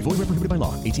purchase necessary. Void where prohibited by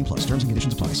law. 18+. Terms and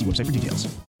conditions apply. See website for details.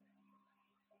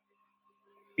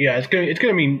 Yeah, it's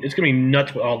gonna be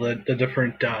nuts with all the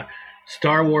different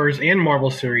Star Wars and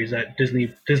Marvel series that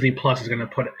Disney Plus is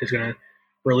gonna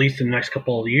release in the next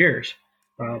couple of years.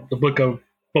 The Book of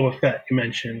Boba Fett you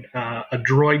mentioned, a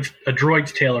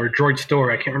droid's tale or a droid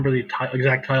story. I can't remember the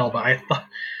exact title, but I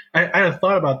had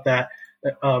thought about that.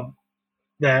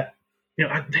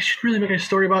 They should really make a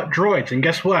story about droids. And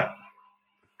guess what?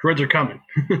 Droids are coming,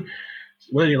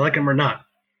 whether you like them or not.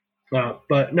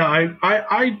 But no,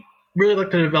 I really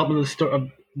like the development of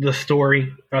the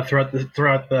story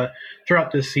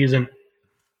throughout this season,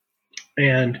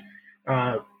 and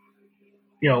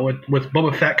with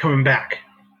Boba Fett coming back,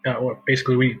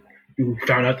 basically we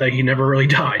found out that he never really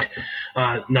died.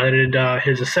 Neither did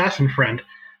his assassin friend.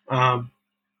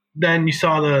 Then you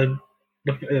saw the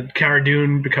Cara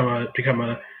Dune become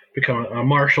a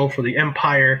marshal for the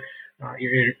Empire.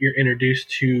 You're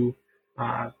introduced to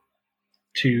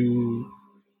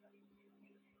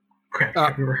crap, I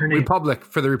can't remember her name. Republic,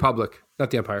 for the Republic,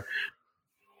 not the Empire.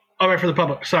 Oh, right, for the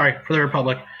Republic. Sorry, for the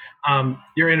Republic.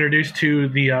 You're introduced to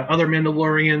the other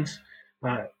Mandalorians.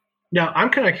 Now, I'm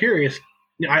kind of curious.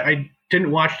 I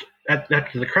didn't watch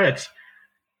after the credits.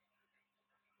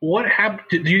 What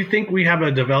happened? Do you think we have a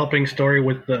developing story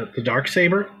with the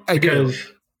Darksaber? I do.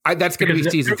 That's going to be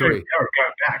season 3.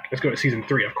 Back. Let's go to season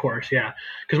 3, of course. Yeah,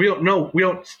 because we don't know. We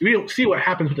don't see what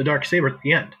happens with the Darksaber at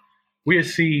the end. We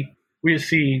just see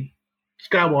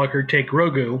Skywalker take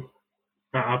Grogu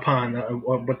upon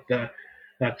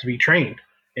to be trained,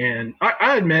 and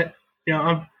I admit,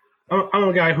 I'm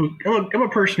a guy I'm a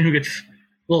person who gets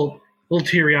a little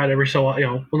teary eyed every so while,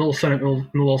 a little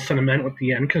sentiment at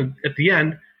the end, because at the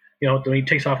end, when he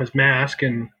takes off his mask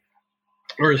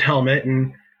or his helmet,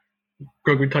 and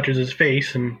Grogu touches his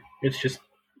face, and it's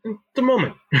a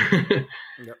moment.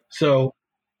 Yep. So,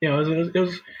 it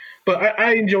was. But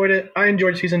I enjoyed it. I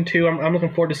enjoyed season 2. I'm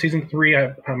looking forward to season 3.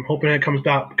 I'm hoping it comes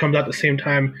out at the same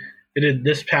time it did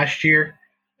this past year.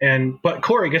 But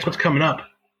Corey, guess what's coming up?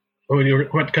 We're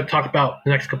going to talk about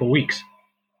the next couple of weeks.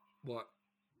 What?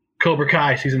 Cobra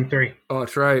Kai season 3. Oh,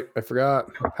 that's right. I forgot.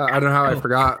 I don't know how I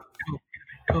forgot.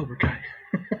 Cobra Kai.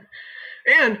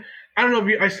 And I don't know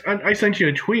if I sent you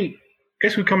a tweet.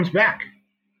 Guess who comes back?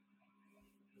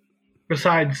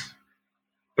 Besides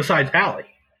Allie.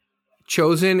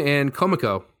 Chosen and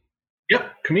Komiko.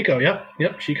 Yep, Kamiko.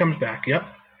 Yep. She comes back. Yep.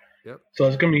 So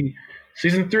it's gonna be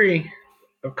season 3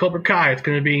 of Cobra Kai. It's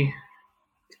gonna be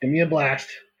a blast.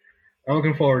 I'm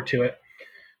looking forward to it.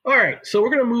 All right, so we're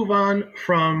gonna move on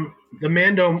from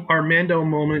our Mando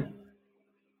moment.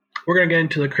 We're gonna get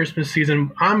into the Christmas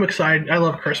season. I'm excited. I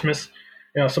love Christmas.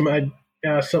 As someone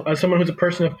who's a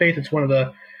person of faith, it's one of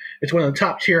the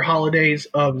top tier holidays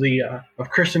of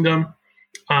Christendom.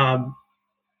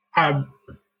 I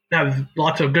have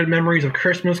lots of good memories of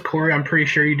Christmas. Corey, I'm pretty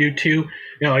sure you do too.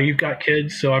 You've got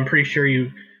kids, so I'm pretty sure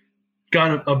you've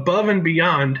gone above and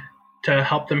beyond to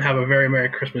help them have a very Merry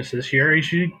Christmas this year. You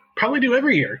should probably do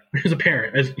every year as a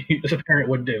parent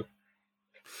would do.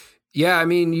 Yeah, I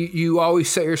mean, you always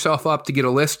set yourself up to get a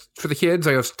list for the kids.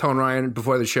 I was telling Ryan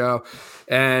before the show,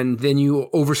 and then you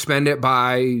overspend it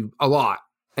by a lot.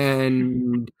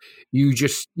 And you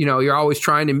just, you're always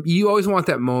you always want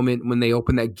that moment when they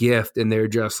open that gift and they're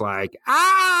just like,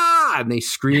 ah, and they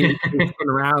scream and spin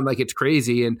around like it's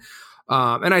crazy. And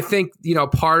I think,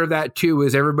 part of that too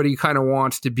is everybody kind of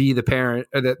wants to be the parent,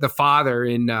 or the father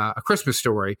in A Christmas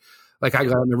Story. Like I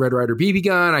got on the Red Ryder BB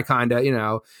gun. I kind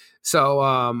of,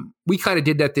 so we kind of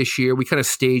did that this year. We kind of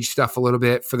staged stuff a little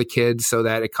bit for the kids so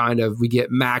that we get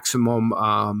maximum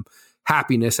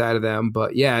happiness out of them.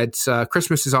 But yeah, it's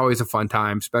Christmas is always a fun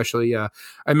time, especially I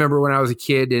remember when I was a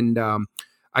kid and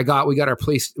we got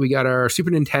our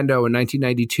Super Nintendo in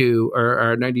 1992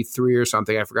 or 93 or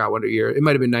something. I forgot what year. It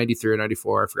might have been 93 or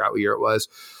 94. I forgot what year it was.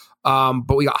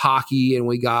 But we got hockey and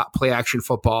we got play action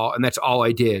football, and that's all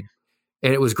I did.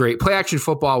 And it was great. Play action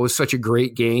football was such a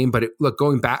great game, but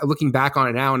looking back on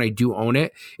it now, and I do own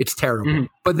it, it's terrible. Mm-hmm.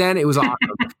 But then it was awesome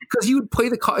because you would play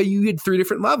you had 3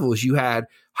 different levels. You had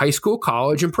high school,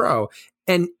 college, and pro.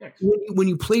 And when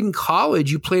you played in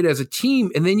college, you played as a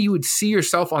team, and then you would see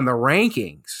yourself on the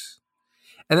rankings.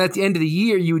 And at the end of the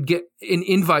year, you would get an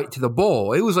invite to the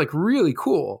bowl. It was like really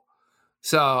cool.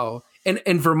 So, and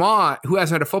Vermont, who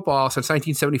hasn't had a football since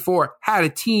 1974, had a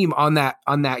team on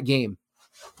that game.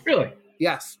 Really?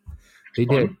 Yes, they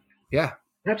did. Yeah.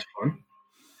 That's fun.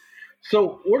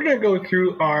 So we're going to go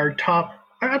through our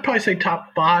I'd probably say top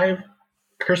 5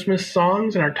 Christmas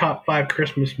songs and our top 5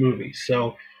 Christmas movies.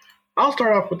 So I'll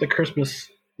start off with the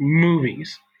Christmas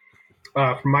movies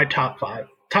from my top 5.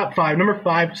 Top 5, number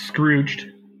 5, Scrooged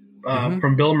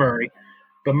from Bill Murray.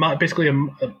 But basically,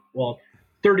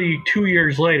 32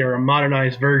 years later, a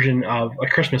modernized version of A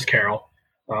Christmas Carol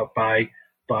by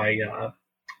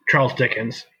Charles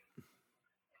Dickens.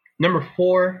 Number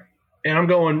 4, and I'm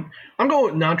going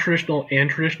with non-traditional and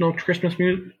traditional Christmas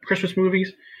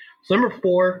movies. So number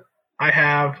 4, I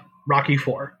have Rocky IV,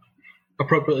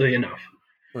 appropriately enough.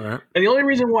 All right. And the only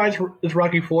reason why it's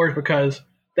Rocky IV is because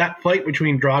that fight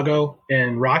between Drago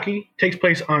and Rocky takes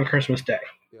place on Christmas Day.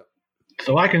 Yep.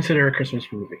 So I consider it a Christmas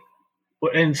movie.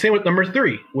 And same with number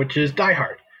 3, which is Die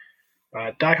Hard.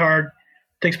 Die Hard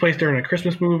takes place during a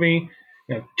Christmas movie.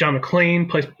 John McClane,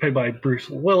 played by Bruce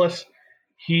Willis.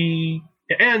 And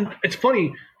it's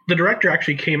funny, the director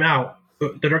actually came out.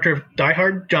 The director of Die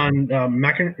Hard, John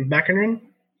McEnroe,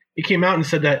 he came out and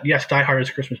said that yes, Die Hard is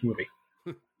a Christmas movie.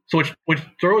 So which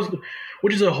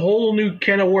is a whole new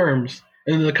can of worms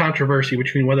into the controversy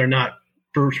between whether or not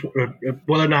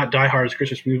Die Hard is a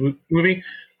Christmas movie.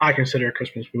 I consider a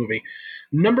Christmas movie.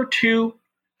 Number 2,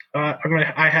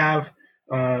 I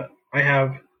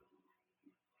have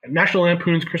National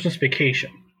Lampoon's Christmas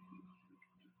Vacation.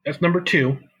 That's number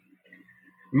 2.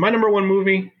 My number 1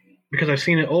 movie, because I've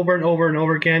seen it over and over and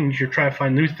over again. You should try to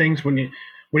find new things when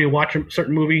you watch a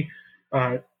certain movie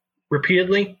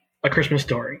repeatedly. A Christmas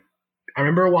Story. I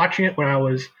remember watching it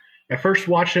I first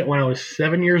watched it when I was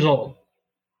 7 years old.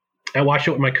 I watched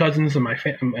it with my cousins and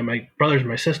my brothers and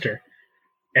my sister,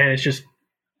 and it's just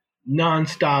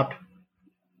nonstop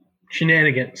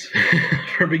shenanigans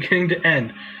from beginning to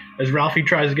end as Ralphie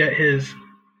tries to get his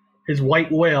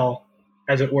white whale,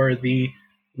 as it were, the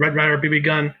Red Ryder BB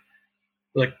gun,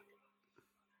 like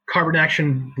carbon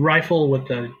action rifle with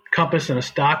a compass and a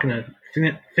stock and a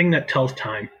thing that tells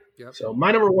time. Yep. So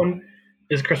my number 1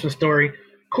 is Christmas Story.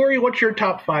 Corey, what's your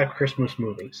top 5 Christmas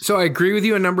movies? So I agree with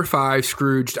you on number 5,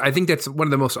 Scrooged. I think that's one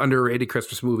of the most underrated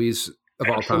Christmas movies of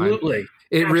all time. Absolutely.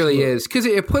 It really is, because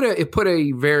it put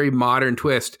a very modern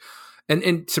twist.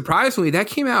 And surprisingly, that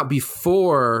came out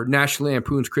before National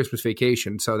Lampoon's Christmas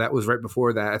Vacation. So that was right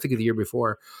before that. I think the year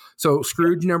before. So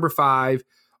Scrooge, number 5.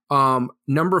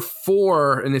 Number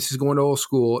 4, and this is going to old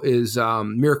school, is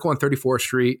Miracle on 34th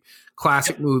Street.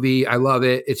 Classic movie. I love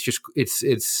it. It's just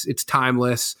it's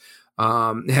timeless.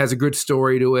 It has a good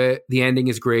story to it. The ending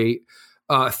is great.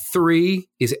 3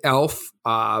 is Elf.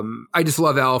 I just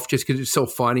love Elf just because it's so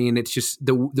funny, and it's just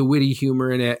the witty humor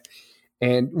in it.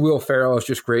 And Will Ferrell is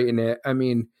just great in it. I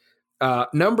mean,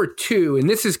 number 2, and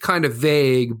this is kind of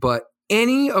vague, but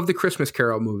any of the Christmas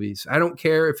Carol movies. I don't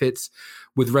care if it's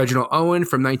with Reginald Owen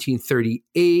from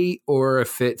 1938 or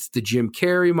if it's the Jim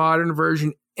Carrey modern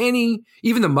version,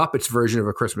 even the Muppets version of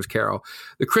A Christmas Carol.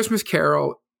 The Christmas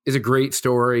Carol is a great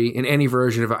story in any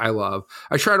version of it I love.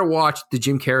 I try to watch the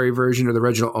Jim Carrey version or the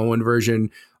Reginald Owen version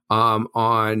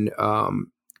on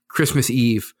Christmas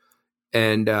Eve,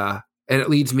 and it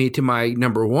leads me to my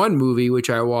number one movie, which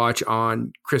I watch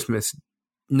on Christmas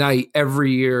night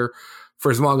every year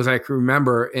for as long as I can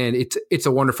remember, and It's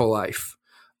a Wonderful Life.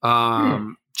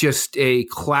 Just a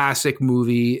classic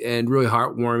movie and really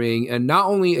heartwarming, and not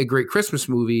only a great Christmas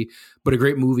movie, but a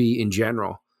great movie in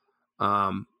general.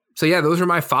 So yeah, those are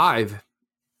my 5.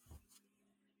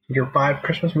 Your 5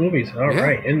 Christmas movies. All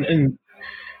right. And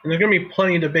there's going to be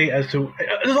plenty of debate as to,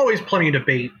 there's always plenty of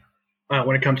debate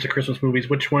when it comes to Christmas movies,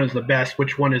 which one is the best,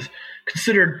 which one is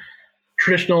considered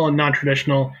traditional and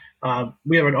non-traditional.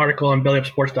 We have an article on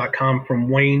bellyupsports.com from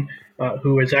Wayne,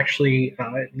 who is actually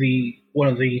one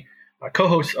of the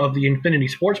co-hosts of the Infinity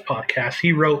Sports podcast.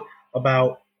 He wrote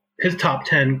about his top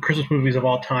 10 Christmas movies of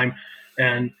all time,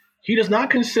 and he does not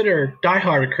consider Die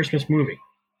Hard a Christmas movie.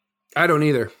 I don't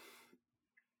either.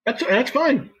 That's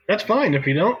fine. That's fine. If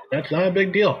you don't, that's not a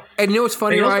big deal. And you know what's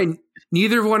funny, Ryan?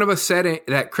 Neither one of us said it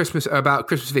about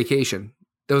Christmas Vacation.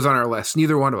 That was on our list.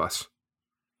 Neither one of us.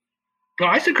 Oh,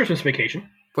 I said Christmas Vacation.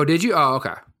 Oh, did you? Oh,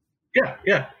 okay. Yeah.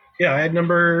 I had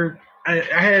I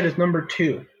had it as number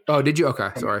 2. Oh, did you? Okay,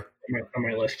 sorry. On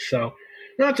my list. So,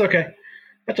 no, that's okay.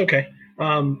 That's okay.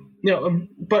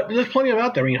 But there's plenty of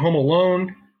out there. I mean, Home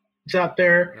Alone is out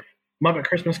there. Muppet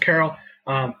Christmas Carol.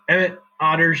 Emmett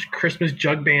Otter's Christmas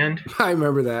Jug Band. I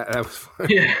remember that. That was fun.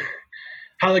 Yeah.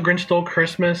 How the Grinch Stole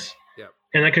Christmas. Yep.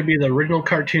 And that could be the original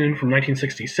cartoon from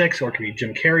 1966, or it could be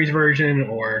Jim Carrey's version,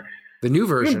 or the new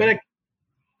version. The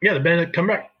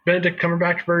Benedict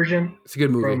Cumberbatch version. It's a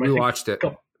good movie. We watched it.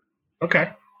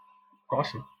 Okay.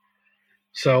 Awesome.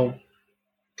 So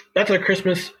that's our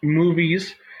Christmas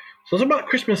movies. So it's about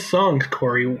Christmas songs,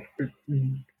 Corey.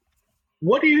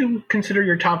 What do you consider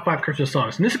your top 5 Christmas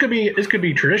songs? And this could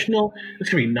be traditional. This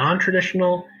could be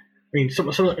non-traditional. I mean, it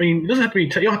doesn't have to be. You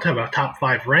don't have to have a top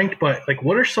 5 ranked, but like,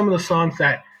 what are some of the songs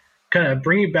that kind of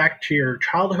bring you back to your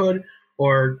childhood,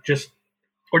 or just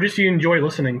you enjoy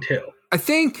listening to? I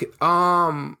think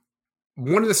one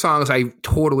of the songs I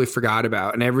totally forgot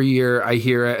about, and every year I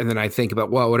hear it, and then I think about,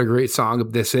 wow, what a great song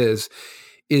this is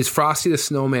Frosty the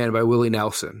Snowman by Willie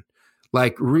Nelson.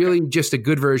 Like, really just a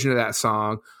good version of that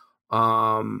song.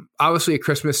 Obviously a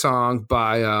Christmas song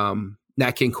by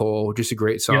Nat King Cole, just a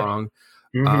great song.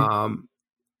 Yeah. Mm-hmm.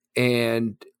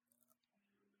 And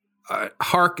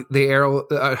Hark the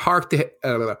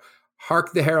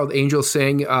Herald Angels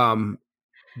Sing.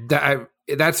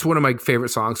 That's one of my favorite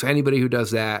songs. So anybody who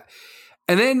does that.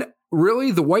 And then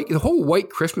really the whole White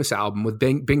Christmas album with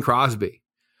Bing Crosby.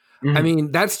 Mm-hmm. I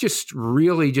mean, that's just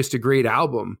really just a great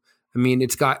album. I mean,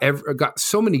 it's got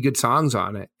so many good songs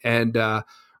on it, and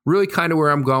really kind of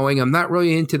where I'm going. I'm not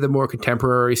really into the more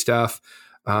contemporary stuff.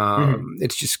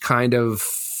 It's just kind of,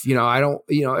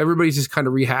 everybody's just kind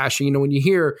of rehashing, when you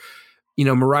hear,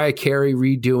 Mariah Carey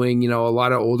redoing, a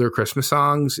lot of older Christmas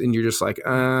songs, and you're just like,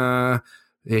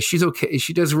 yeah, she's okay.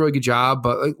 She does a really good job,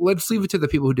 but let's leave it to the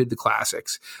people who did the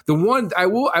classics. The one I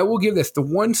will give this, the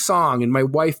one song, and my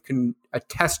wife can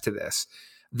attest to this,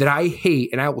 that I hate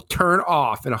and I will turn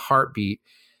off in a heartbeat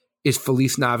is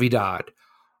Feliz Navidad.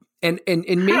 And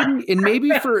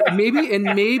maybe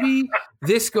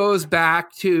this goes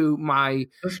back to my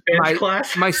Spanish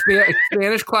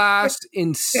class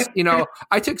in,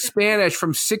 I took Spanish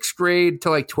from 6th grade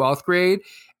to like 12th grade,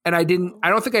 and I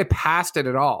don't think I passed it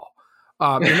at all.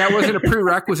 And that wasn't a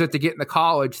prerequisite to get into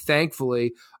college,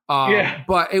 thankfully.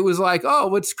 But it was like,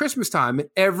 oh, it's Christmas time. And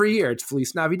every year it's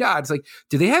Feliz Navidad. It's like,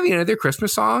 do they have any other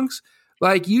Christmas songs?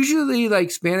 Like, usually,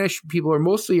 like, Spanish people are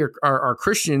mostly are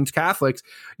Christians, Catholics.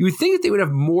 You would think that they would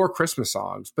have more Christmas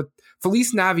songs, but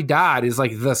Feliz Navidad is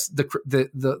like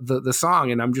the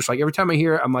song. And I'm just like, every time I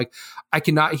hear it, I'm like, I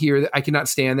cannot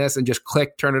stand this, and just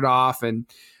turn it off. And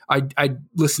I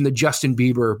listen to Justin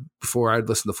Bieber before I'd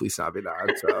listen to Feliz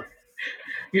Navidad. So.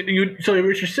 So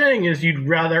what you're saying is you'd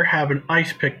rather have an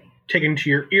ice pick taken to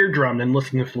your eardrum than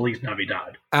listen to Feliz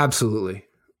Navidad. Absolutely.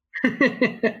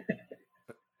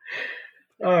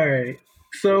 All right.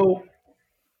 So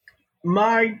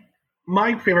my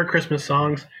favorite Christmas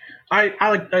songs, I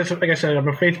like I said, I'm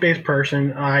a faith-based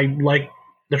person. I like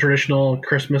the traditional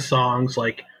Christmas songs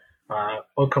like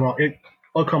 "Oh Come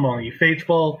All You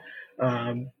Faithful."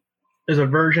 There's a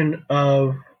version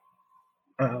of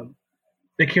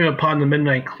 "They Came Upon the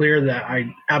Midnight Clear" that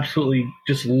I absolutely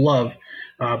just love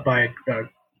by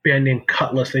band named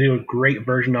Cutlass. They do a great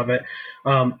version of it.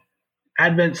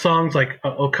 Advent songs like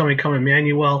 "O Come, Come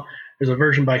Emmanuel." There's a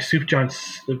version by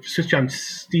Sufjan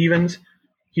Stevens.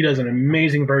 He does an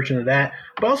amazing version of that.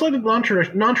 But I also like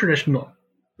the non-traditional.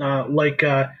 I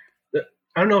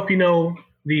don't know if you know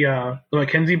the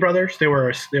McKenzie brothers. There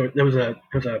was a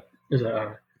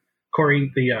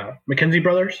Corey, the McKenzie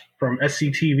brothers from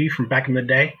SCTV from back in the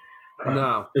day.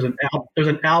 No, there's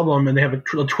an album, and they have a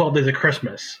 12 Days of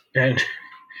Christmas, and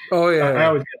I always get a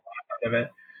lot out of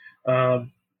it.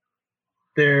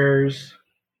 There's,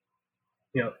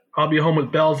 I'll Be Home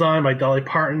with Bells On by Dolly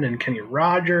Parton and Kenny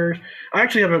Rogers. I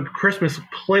actually have a Christmas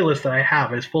playlist that I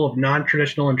have. It's full of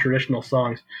non-traditional and traditional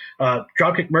songs.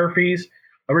 Dropkick Murphys,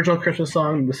 original Christmas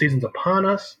song, The Season's Upon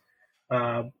Us.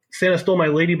 Santa Stole My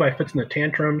Lady by Fitz and the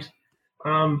Tantrums.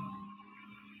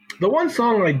 The one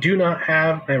song I do not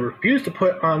have, and I refuse to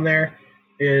put on there,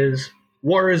 is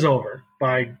War Is Over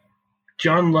by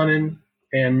John Lennon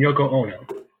and Yoko Ono.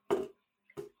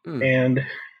 And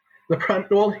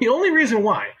the only reason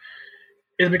why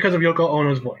is because of Yoko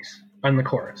Ono's voice on the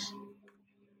chorus.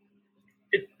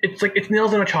 It's like it's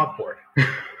nails on a chalkboard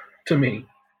to me.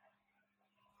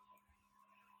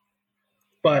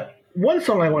 But one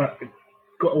song I want to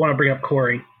bring up,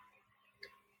 Corey.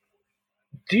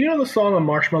 Do you know the song "A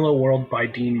Marshmallow World" by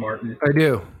Dean Martin? I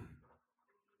do.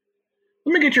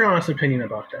 Let me get your honest opinion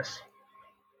about this.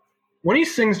 When he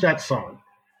sings that song,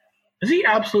 is he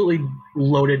absolutely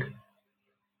loaded?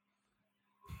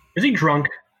 Is he drunk?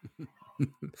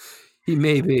 He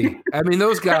may be. I mean,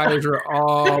 those guys are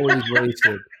always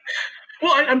wasted.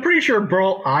 Well, I'm pretty sure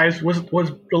Burl Ives was a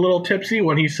little tipsy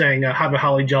when he sang "Have a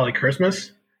Holly Jolly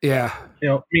Christmas." Yeah.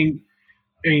 I mean,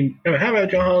 have a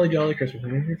Holly Jolly Christmas.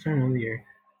 Every time of the year.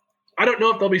 I don't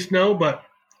know if there'll be snow, but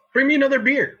bring me another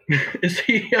beer.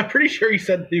 I'm pretty sure he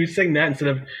said he was saying that instead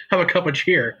of have a cup of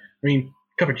cheer. I mean,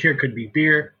 cup of cheer could be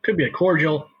beer, could be a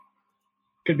cordial,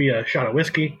 could be a shot of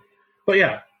whiskey. But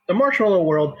yeah, the Marshmallow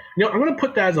World. I'm going to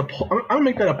put that as a poll. I'm going to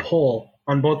make that a poll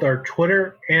on both our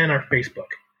Twitter and our Facebook.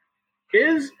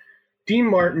 Is Dean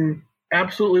Martin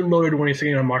absolutely loaded when he's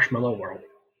singing on Marshmallow World?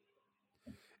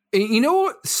 You know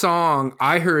what song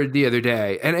I heard the other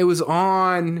day? And it was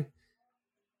on...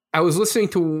 I was listening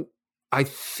to, I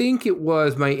think it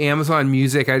was my Amazon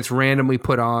Music. I just randomly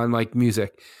put on like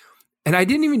music. And I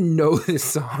didn't even know this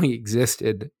song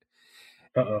existed.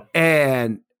 Uh-oh.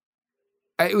 And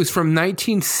it was from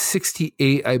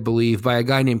 1968, I believe, by a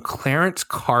guy named Clarence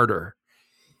Carter.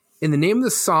 And the name of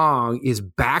the song is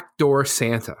Backdoor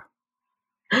Santa.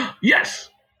 Yes.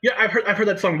 Yeah, I've heard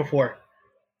that song before.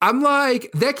 I'm like,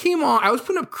 that came on. I was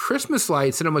putting up Christmas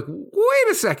lights and I'm like, wait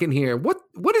a second here. What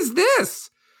is this?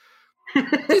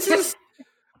 This is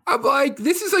like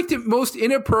the most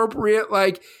inappropriate,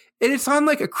 and it's on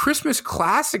like a Christmas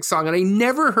classic song, and I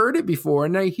never heard it before,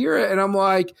 and I hear it, and I'm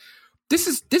like, this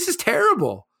is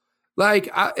terrible. But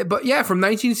yeah, from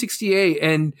 1968,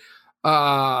 and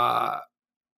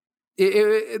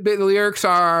the lyrics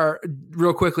are,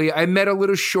 real quickly, I met a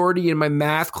little shorty in my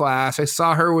math class. I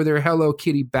saw her with her Hello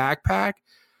Kitty backpack.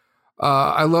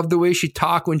 I love the way she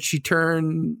talked when she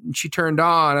turned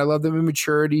on. I love the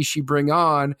immaturity she bring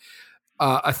on.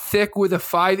 A thick with a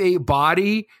 5'8"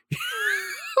 body.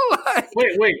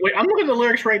 Wait. I'm looking at the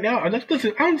lyrics right now. I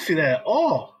don't see that at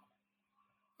all.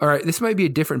 All right, this might be a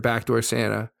different Backdoor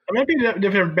Santa. It might be a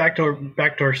different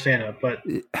backdoor Santa, but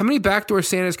how many Backdoor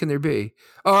Santas can there be?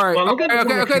 All right, well, okay.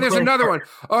 There's another one.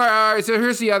 All right. So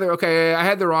here's the other. Okay, I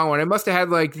had the wrong one. I must have had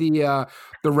like the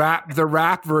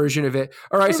rap version of it.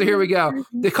 All right, so here we go.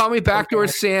 They call me Backdoor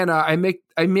Santa. I make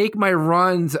my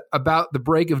runs about the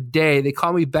break of day. They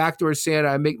call me Backdoor Santa.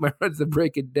 I make my runs the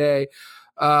break of day.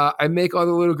 I make all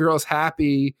the little girls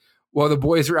happy while the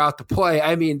boys are out to play.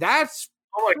 I mean, that's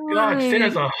my God,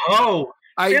 Santa's a hoe.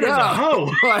 Santa's a hoe.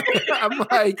 I'm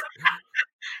like,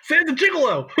 Santa's a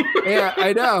gigolo. Yeah,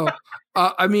 I know.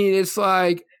 I mean, it's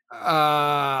like,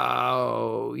 yeah.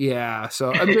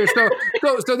 So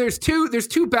there's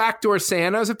two Backdoor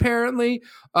Santas apparently.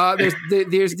 There's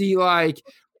the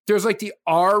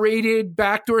R-rated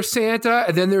Backdoor Santa,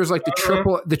 and then there's like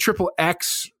the triple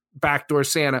X Backdoor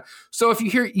Santa. So if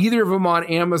you hear either of them on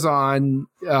Amazon,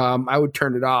 I would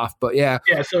turn it off. But yeah.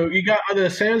 So you got either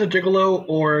Santa's a gigolo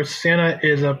or Santa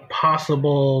is a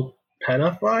possible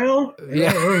pedophile.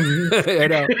 Yeah, I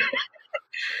know.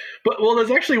 But there's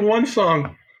actually one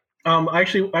song. I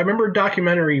remember a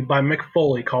documentary by Mick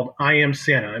Foley called "I Am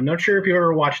Santa." I'm not sure if you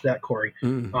ever watched that, Corey.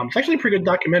 It's actually a pretty good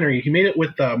documentary. He made it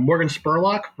with Morgan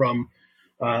Spurlock from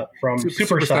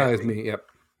Super Size Me. Yep.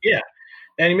 Yeah.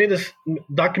 And he made this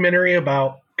documentary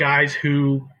about guys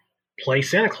who play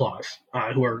Santa Claus,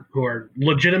 who are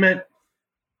legitimate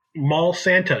mall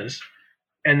Santas,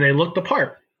 and they look the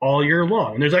part all year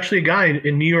long. And there's actually a guy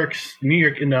in New York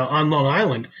on Long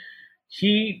Island.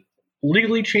 He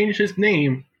legally changed his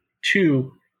name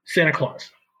to Santa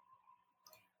Claus,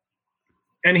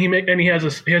 and he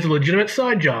has a legitimate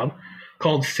side job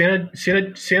called Santa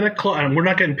Claus. And we're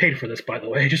not getting paid for this, by the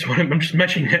way. I'm just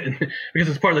mentioning it because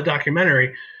it's part of the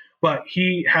documentary. But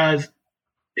he has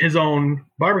his own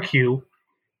barbecue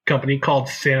company called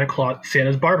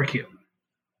Santa's Barbecue.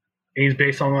 And he's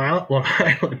based on Long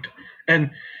Island.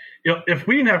 And if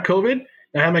we didn't have COVID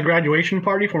and I had my graduation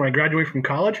party for when I graduated from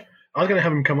college, I was going to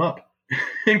have him come up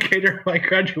and cater my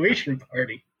graduation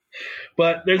party.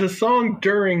 But there's a song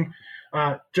during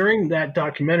that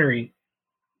documentary,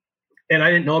 and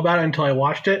I didn't know about it until I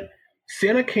watched it.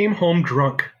 Santa Came Home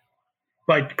Drunk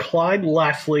by Clyde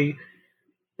Lastly.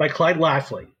 And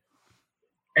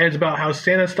it's about how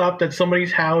Santa stopped at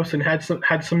somebody's house and had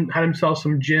himself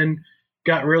some gin,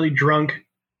 got really drunk,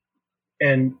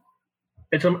 and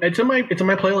it's in my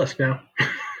playlist now.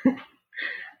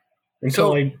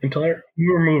 until I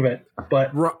remove it.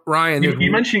 But Ryan,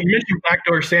 you mentioned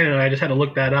Backdoor Santa, and I just had to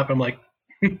look that up. I'm like,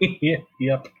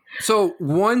 yep. So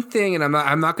one thing, and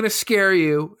I'm not going to scare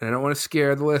you, and I don't want to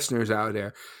scare the listeners out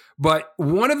there, but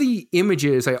one of the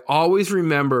images I always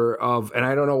remember of, and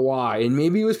I don't know why, and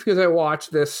maybe it was because I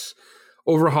watched this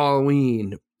over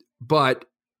Halloween, but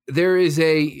there is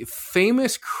a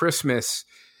famous Christmas,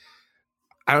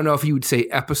 I don't know if you would say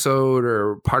episode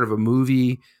or part of a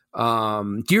movie.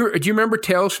 Do you remember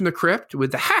Tales from the Crypt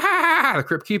with the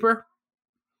Crypt Keeper?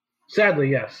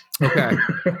 Sadly, yes. Okay.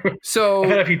 So I've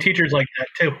had a few teachers like that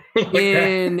too.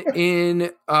 in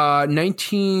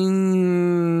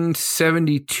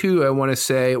 1972, I want to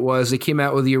say it was, they came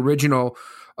out with the original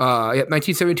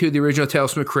 1972, the original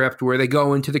Tales from the Crypt, where they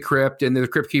go into the crypt and the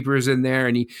Crypt Keeper is in there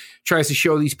and he tries to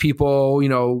show these people,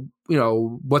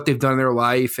 what they've done in their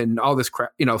life and all this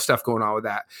crap, stuff going on with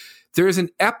that. There's an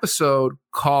episode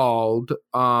called,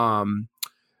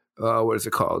 what is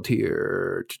it called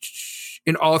here?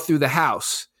 In All Through the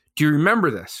House. Do you remember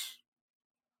this?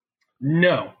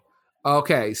 No.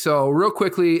 Okay, so real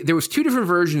quickly, there was two different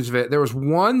versions of it. There was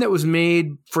one that was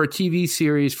made for a TV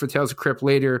series for Tales of the Crypt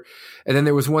later, and then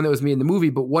there was one that was made in the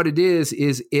movie. But what it is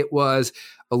it was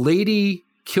a lady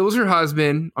kills her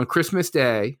husband on Christmas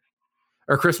Day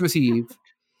or Christmas Eve,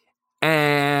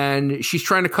 and she's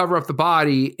trying to cover up the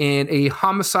body, and a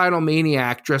homicidal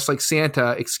maniac dressed like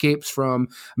Santa escapes from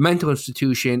a mental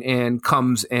institution and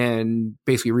comes and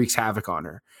basically wreaks havoc on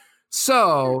her.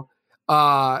 So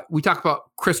we talk about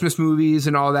Christmas movies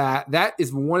and all that. That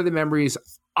is one of the memories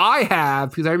I have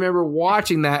because I remember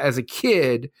watching that as a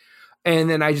kid, and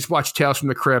then I just watched Tales from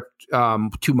the Crypt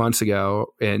 2 months ago,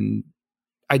 and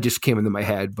I just came into my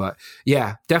head. But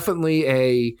yeah, definitely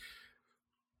a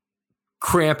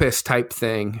Krampus type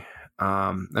thing.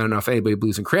 I don't know if anybody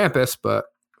believes in Krampus, but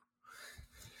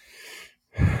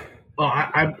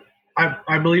I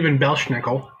believe in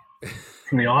Belschnickel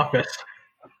from The Office.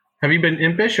 Have you been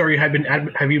impish or have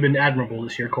you been admirable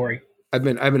this year, Corey? I've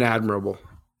been admirable.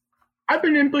 I've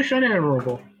been impish and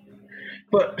admirable.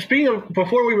 But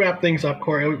before we wrap things up,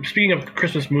 Corey, speaking of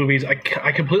Christmas movies,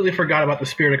 I completely forgot about The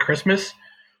Spirit of Christmas,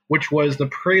 which was the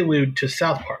prelude to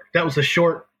South Park. That was a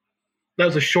short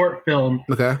film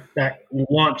that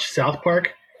launched South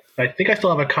Park. I think I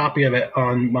still have a copy of it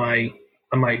on my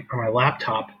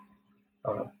laptop.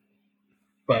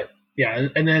 But yeah,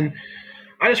 and then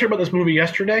I just heard about this movie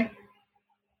yesterday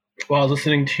while I was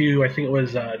listening to, I think it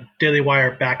was Daily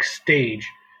Wire Backstage.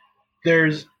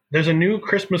 There's a new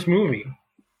Christmas movie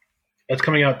that's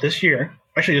coming out this year.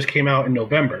 Actually, just came out in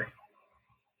November,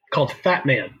 called Fat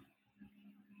Man,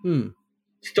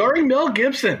 starring Mel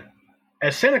Gibson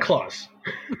as Santa Claus.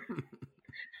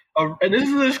 And this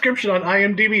is the description on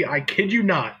IMDb. I kid you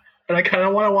not, and I kind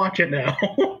of want to watch it now.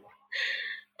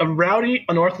 A rowdy,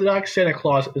 unorthodox Santa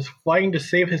Claus is fighting to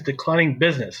save his declining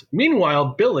business.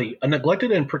 Meanwhile, Billy, a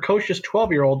neglected and precocious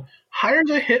 12-year-old, hires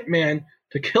a hitman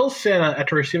to kill Santa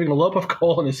after receiving a lump of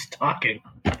coal in his stocking.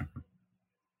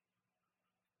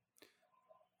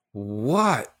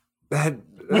 What? I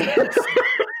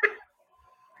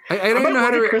don't even know how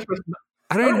to.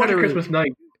 I don't even know how to Christmas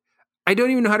night. I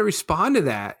don't even know how to respond to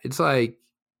that. It's like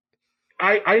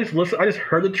I just listened. I just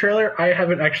heard the trailer. I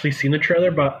haven't actually seen the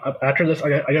trailer, but after this,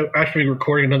 I'm actually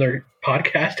recording another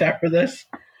podcast after this,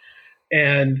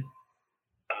 and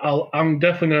I'm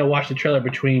definitely going to watch the trailer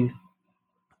between.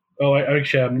 Oh,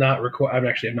 I'm not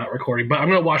recording, but I'm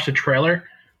going to watch the trailer.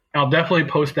 I'll definitely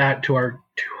post that to our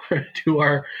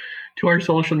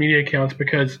social media accounts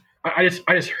because I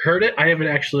just heard it. I haven't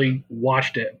actually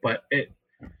watched it, but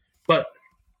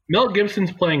Mel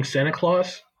Gibson's playing Santa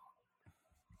Claus,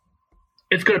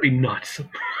 It's going to be nuts.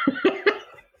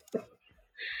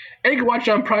 And you can watch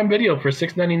it on Prime Video for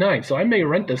 $6.99, so I may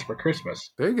rent this for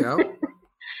Christmas. There you go.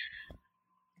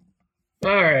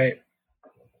 All right.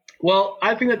 Well,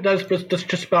 I think that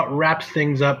just about wraps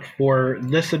things up for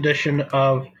this edition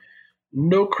of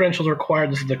No Credentials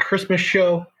Required. This is the Christmas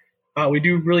show. We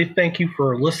do really thank you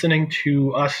for listening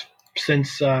to us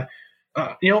since, and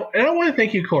I want to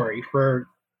thank you, Corey, for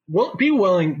being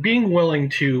willing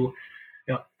to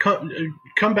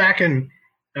come back and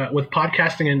with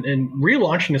podcasting and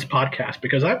relaunching this podcast,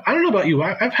 because I don't know about you,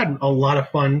 I've had a lot of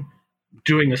fun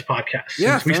doing this podcast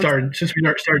since we started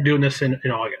doing this in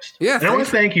August. Yeah, and I want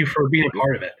to thank you for being a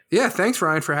part of it. Yeah, thanks,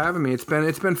 Ryan, for having me. It's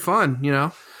been fun, being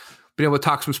able to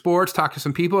talk some sports, talk to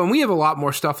some people, and we have a lot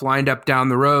more stuff lined up down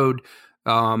the road.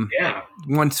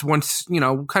 Once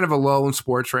kind of a lull in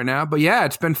sports right now, but yeah,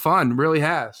 it's been fun, really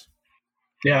has.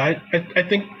 Yeah, I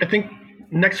think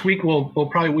next week we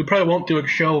probably won't do a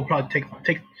show. We'll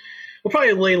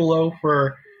probably lay low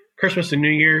for Christmas and New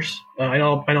Year's. I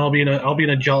know I'll be in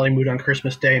a jolly mood on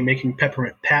Christmas Day, making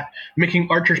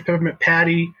Archer's peppermint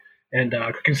patty and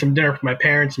cooking some dinner for my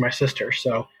parents and my sister.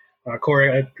 So,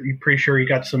 Corey, I'm pretty sure you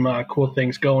got some cool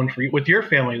things going for you with your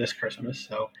family this Christmas.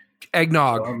 So,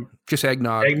 eggnog, just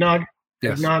eggnog. Eggnog.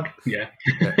 Yes. Eggnog, yeah.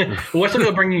 Well, what's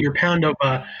going bringing your pound of?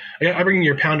 I bring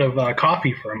your pound of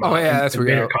coffee from. That's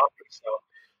where Coffee. So,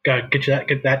 gotta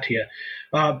get that to you.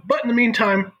 But in the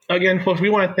meantime, again, folks, we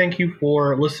want to thank you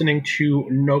for listening to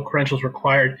No Credentials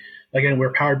Required. Again,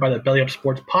 we're powered by the Belly Up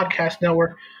Sports Podcast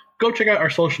Network. Go check out our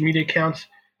social media accounts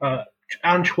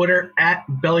on Twitter at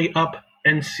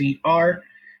BellyUpNCR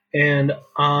and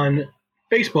on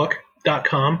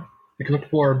Facebook.com. You can look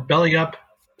for Belly Up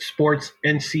Sports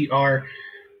NCR.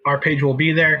 Our page will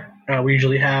be there. We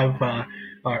usually have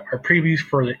our previews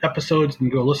for the episodes,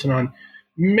 and go listen on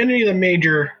many of the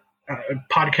major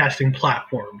podcasting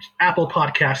platforms: Apple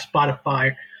Podcasts,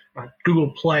 Spotify, Google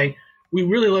Play. We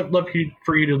really love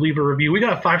for you to leave a review. We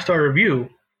got a 5-star review.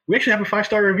 We actually have a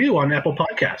 5-star review on Apple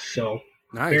Podcasts, so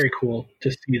nice. Very cool to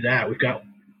see that. We've got,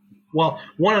 1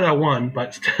 out of 1,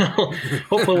 but still,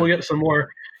 hopefully we'll get some more.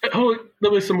 There'll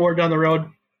be some more down the road.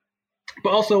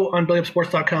 But also on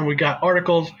BellyUpSports.com, we got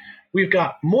articles. We've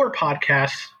got more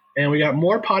podcasts, and we got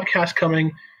more podcasts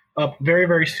coming up very,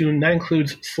 very soon. That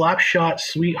includes Slapshot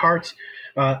Sweethearts.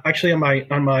 Actually,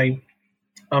 on my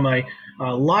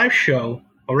live show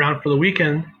around for the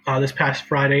weekend this past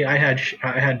Friday, I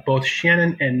had both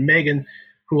Shannon and Megan,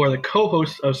 who are the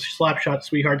co-hosts of Slapshot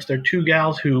Sweethearts. They're two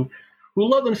gals who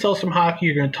love themselves some hockey.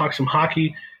 You're going to talk some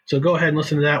hockey, so go ahead and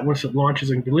listen to that once it launches.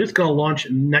 And I believe it's going to launch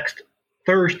next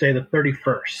Thursday, the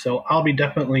 31st. So I'll be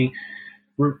definitely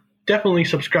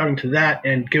subscribing to that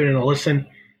and giving it a listen.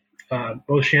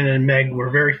 Both Shannon and Meg were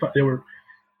very fun.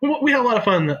 We had a lot of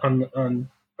fun on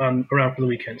around for the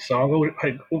weekend. So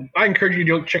I encourage you to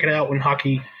go check it out when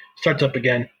hockey starts up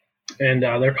again, and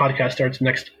their podcast starts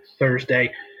next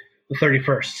Thursday, the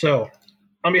 31st. So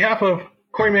on behalf of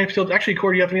Corey Mansfield, actually,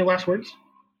 Corey, do you have any last words?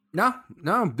 No.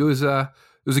 It was a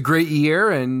great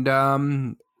year, and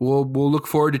we'll look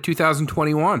forward to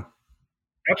 2021.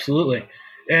 Absolutely.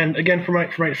 And again,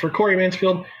 for Corey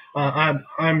Mansfield, I'm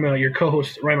your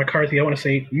co-host, Ryan McCarthy. I want to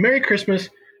say Merry Christmas,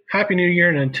 Happy New Year,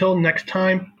 and until next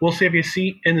time, we'll save you a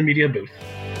seat in the media booth.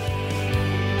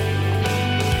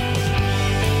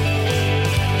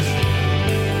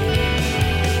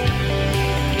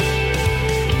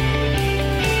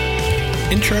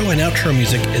 Intro and outro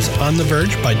music is On the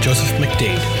Verge by Joseph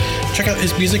McDade. Check out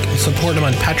his music and support him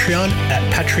on Patreon at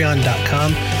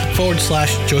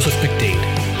patreon.com/Joseph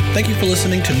McDade. Thank you for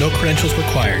listening to No Credentials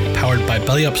Required, powered by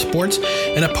Belly Up Sports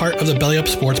and a part of the Belly Up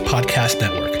Sports Podcast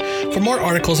Network. For more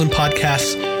articles and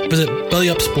podcasts, visit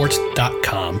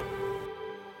bellyupsports.com.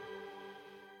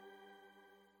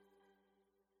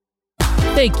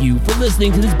 Thank you for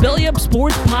listening to this Belly Up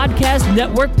Sports Podcast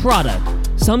Network product.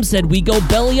 Some said we go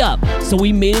belly up, so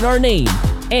we made it our name,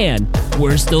 and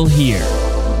we're still here.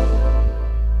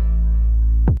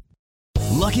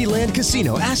 Lucky Land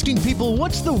Casino, asking people,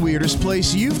 what's the weirdest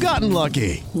place you've gotten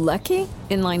lucky? Lucky?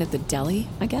 In line at the deli,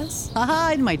 I guess?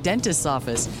 Aha, in my dentist's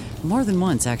office. More than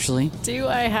once, actually. Do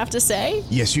I have to say?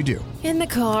 Yes, you do. In the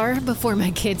car before my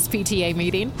kids' PTA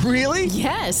meeting. Really?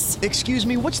 Yes. Excuse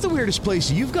me, what's the weirdest place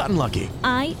you've gotten lucky?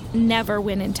 I never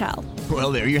win and tell.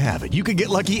 Well, there you have it. You can get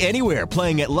lucky anywhere,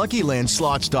 playing at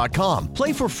LuckyLandSlots.com.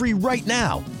 Play for free right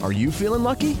now. Are you feeling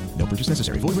lucky? No purchase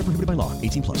necessary. Void where prohibited by law.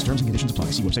 18+. Terms and conditions apply.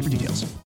 See website for details.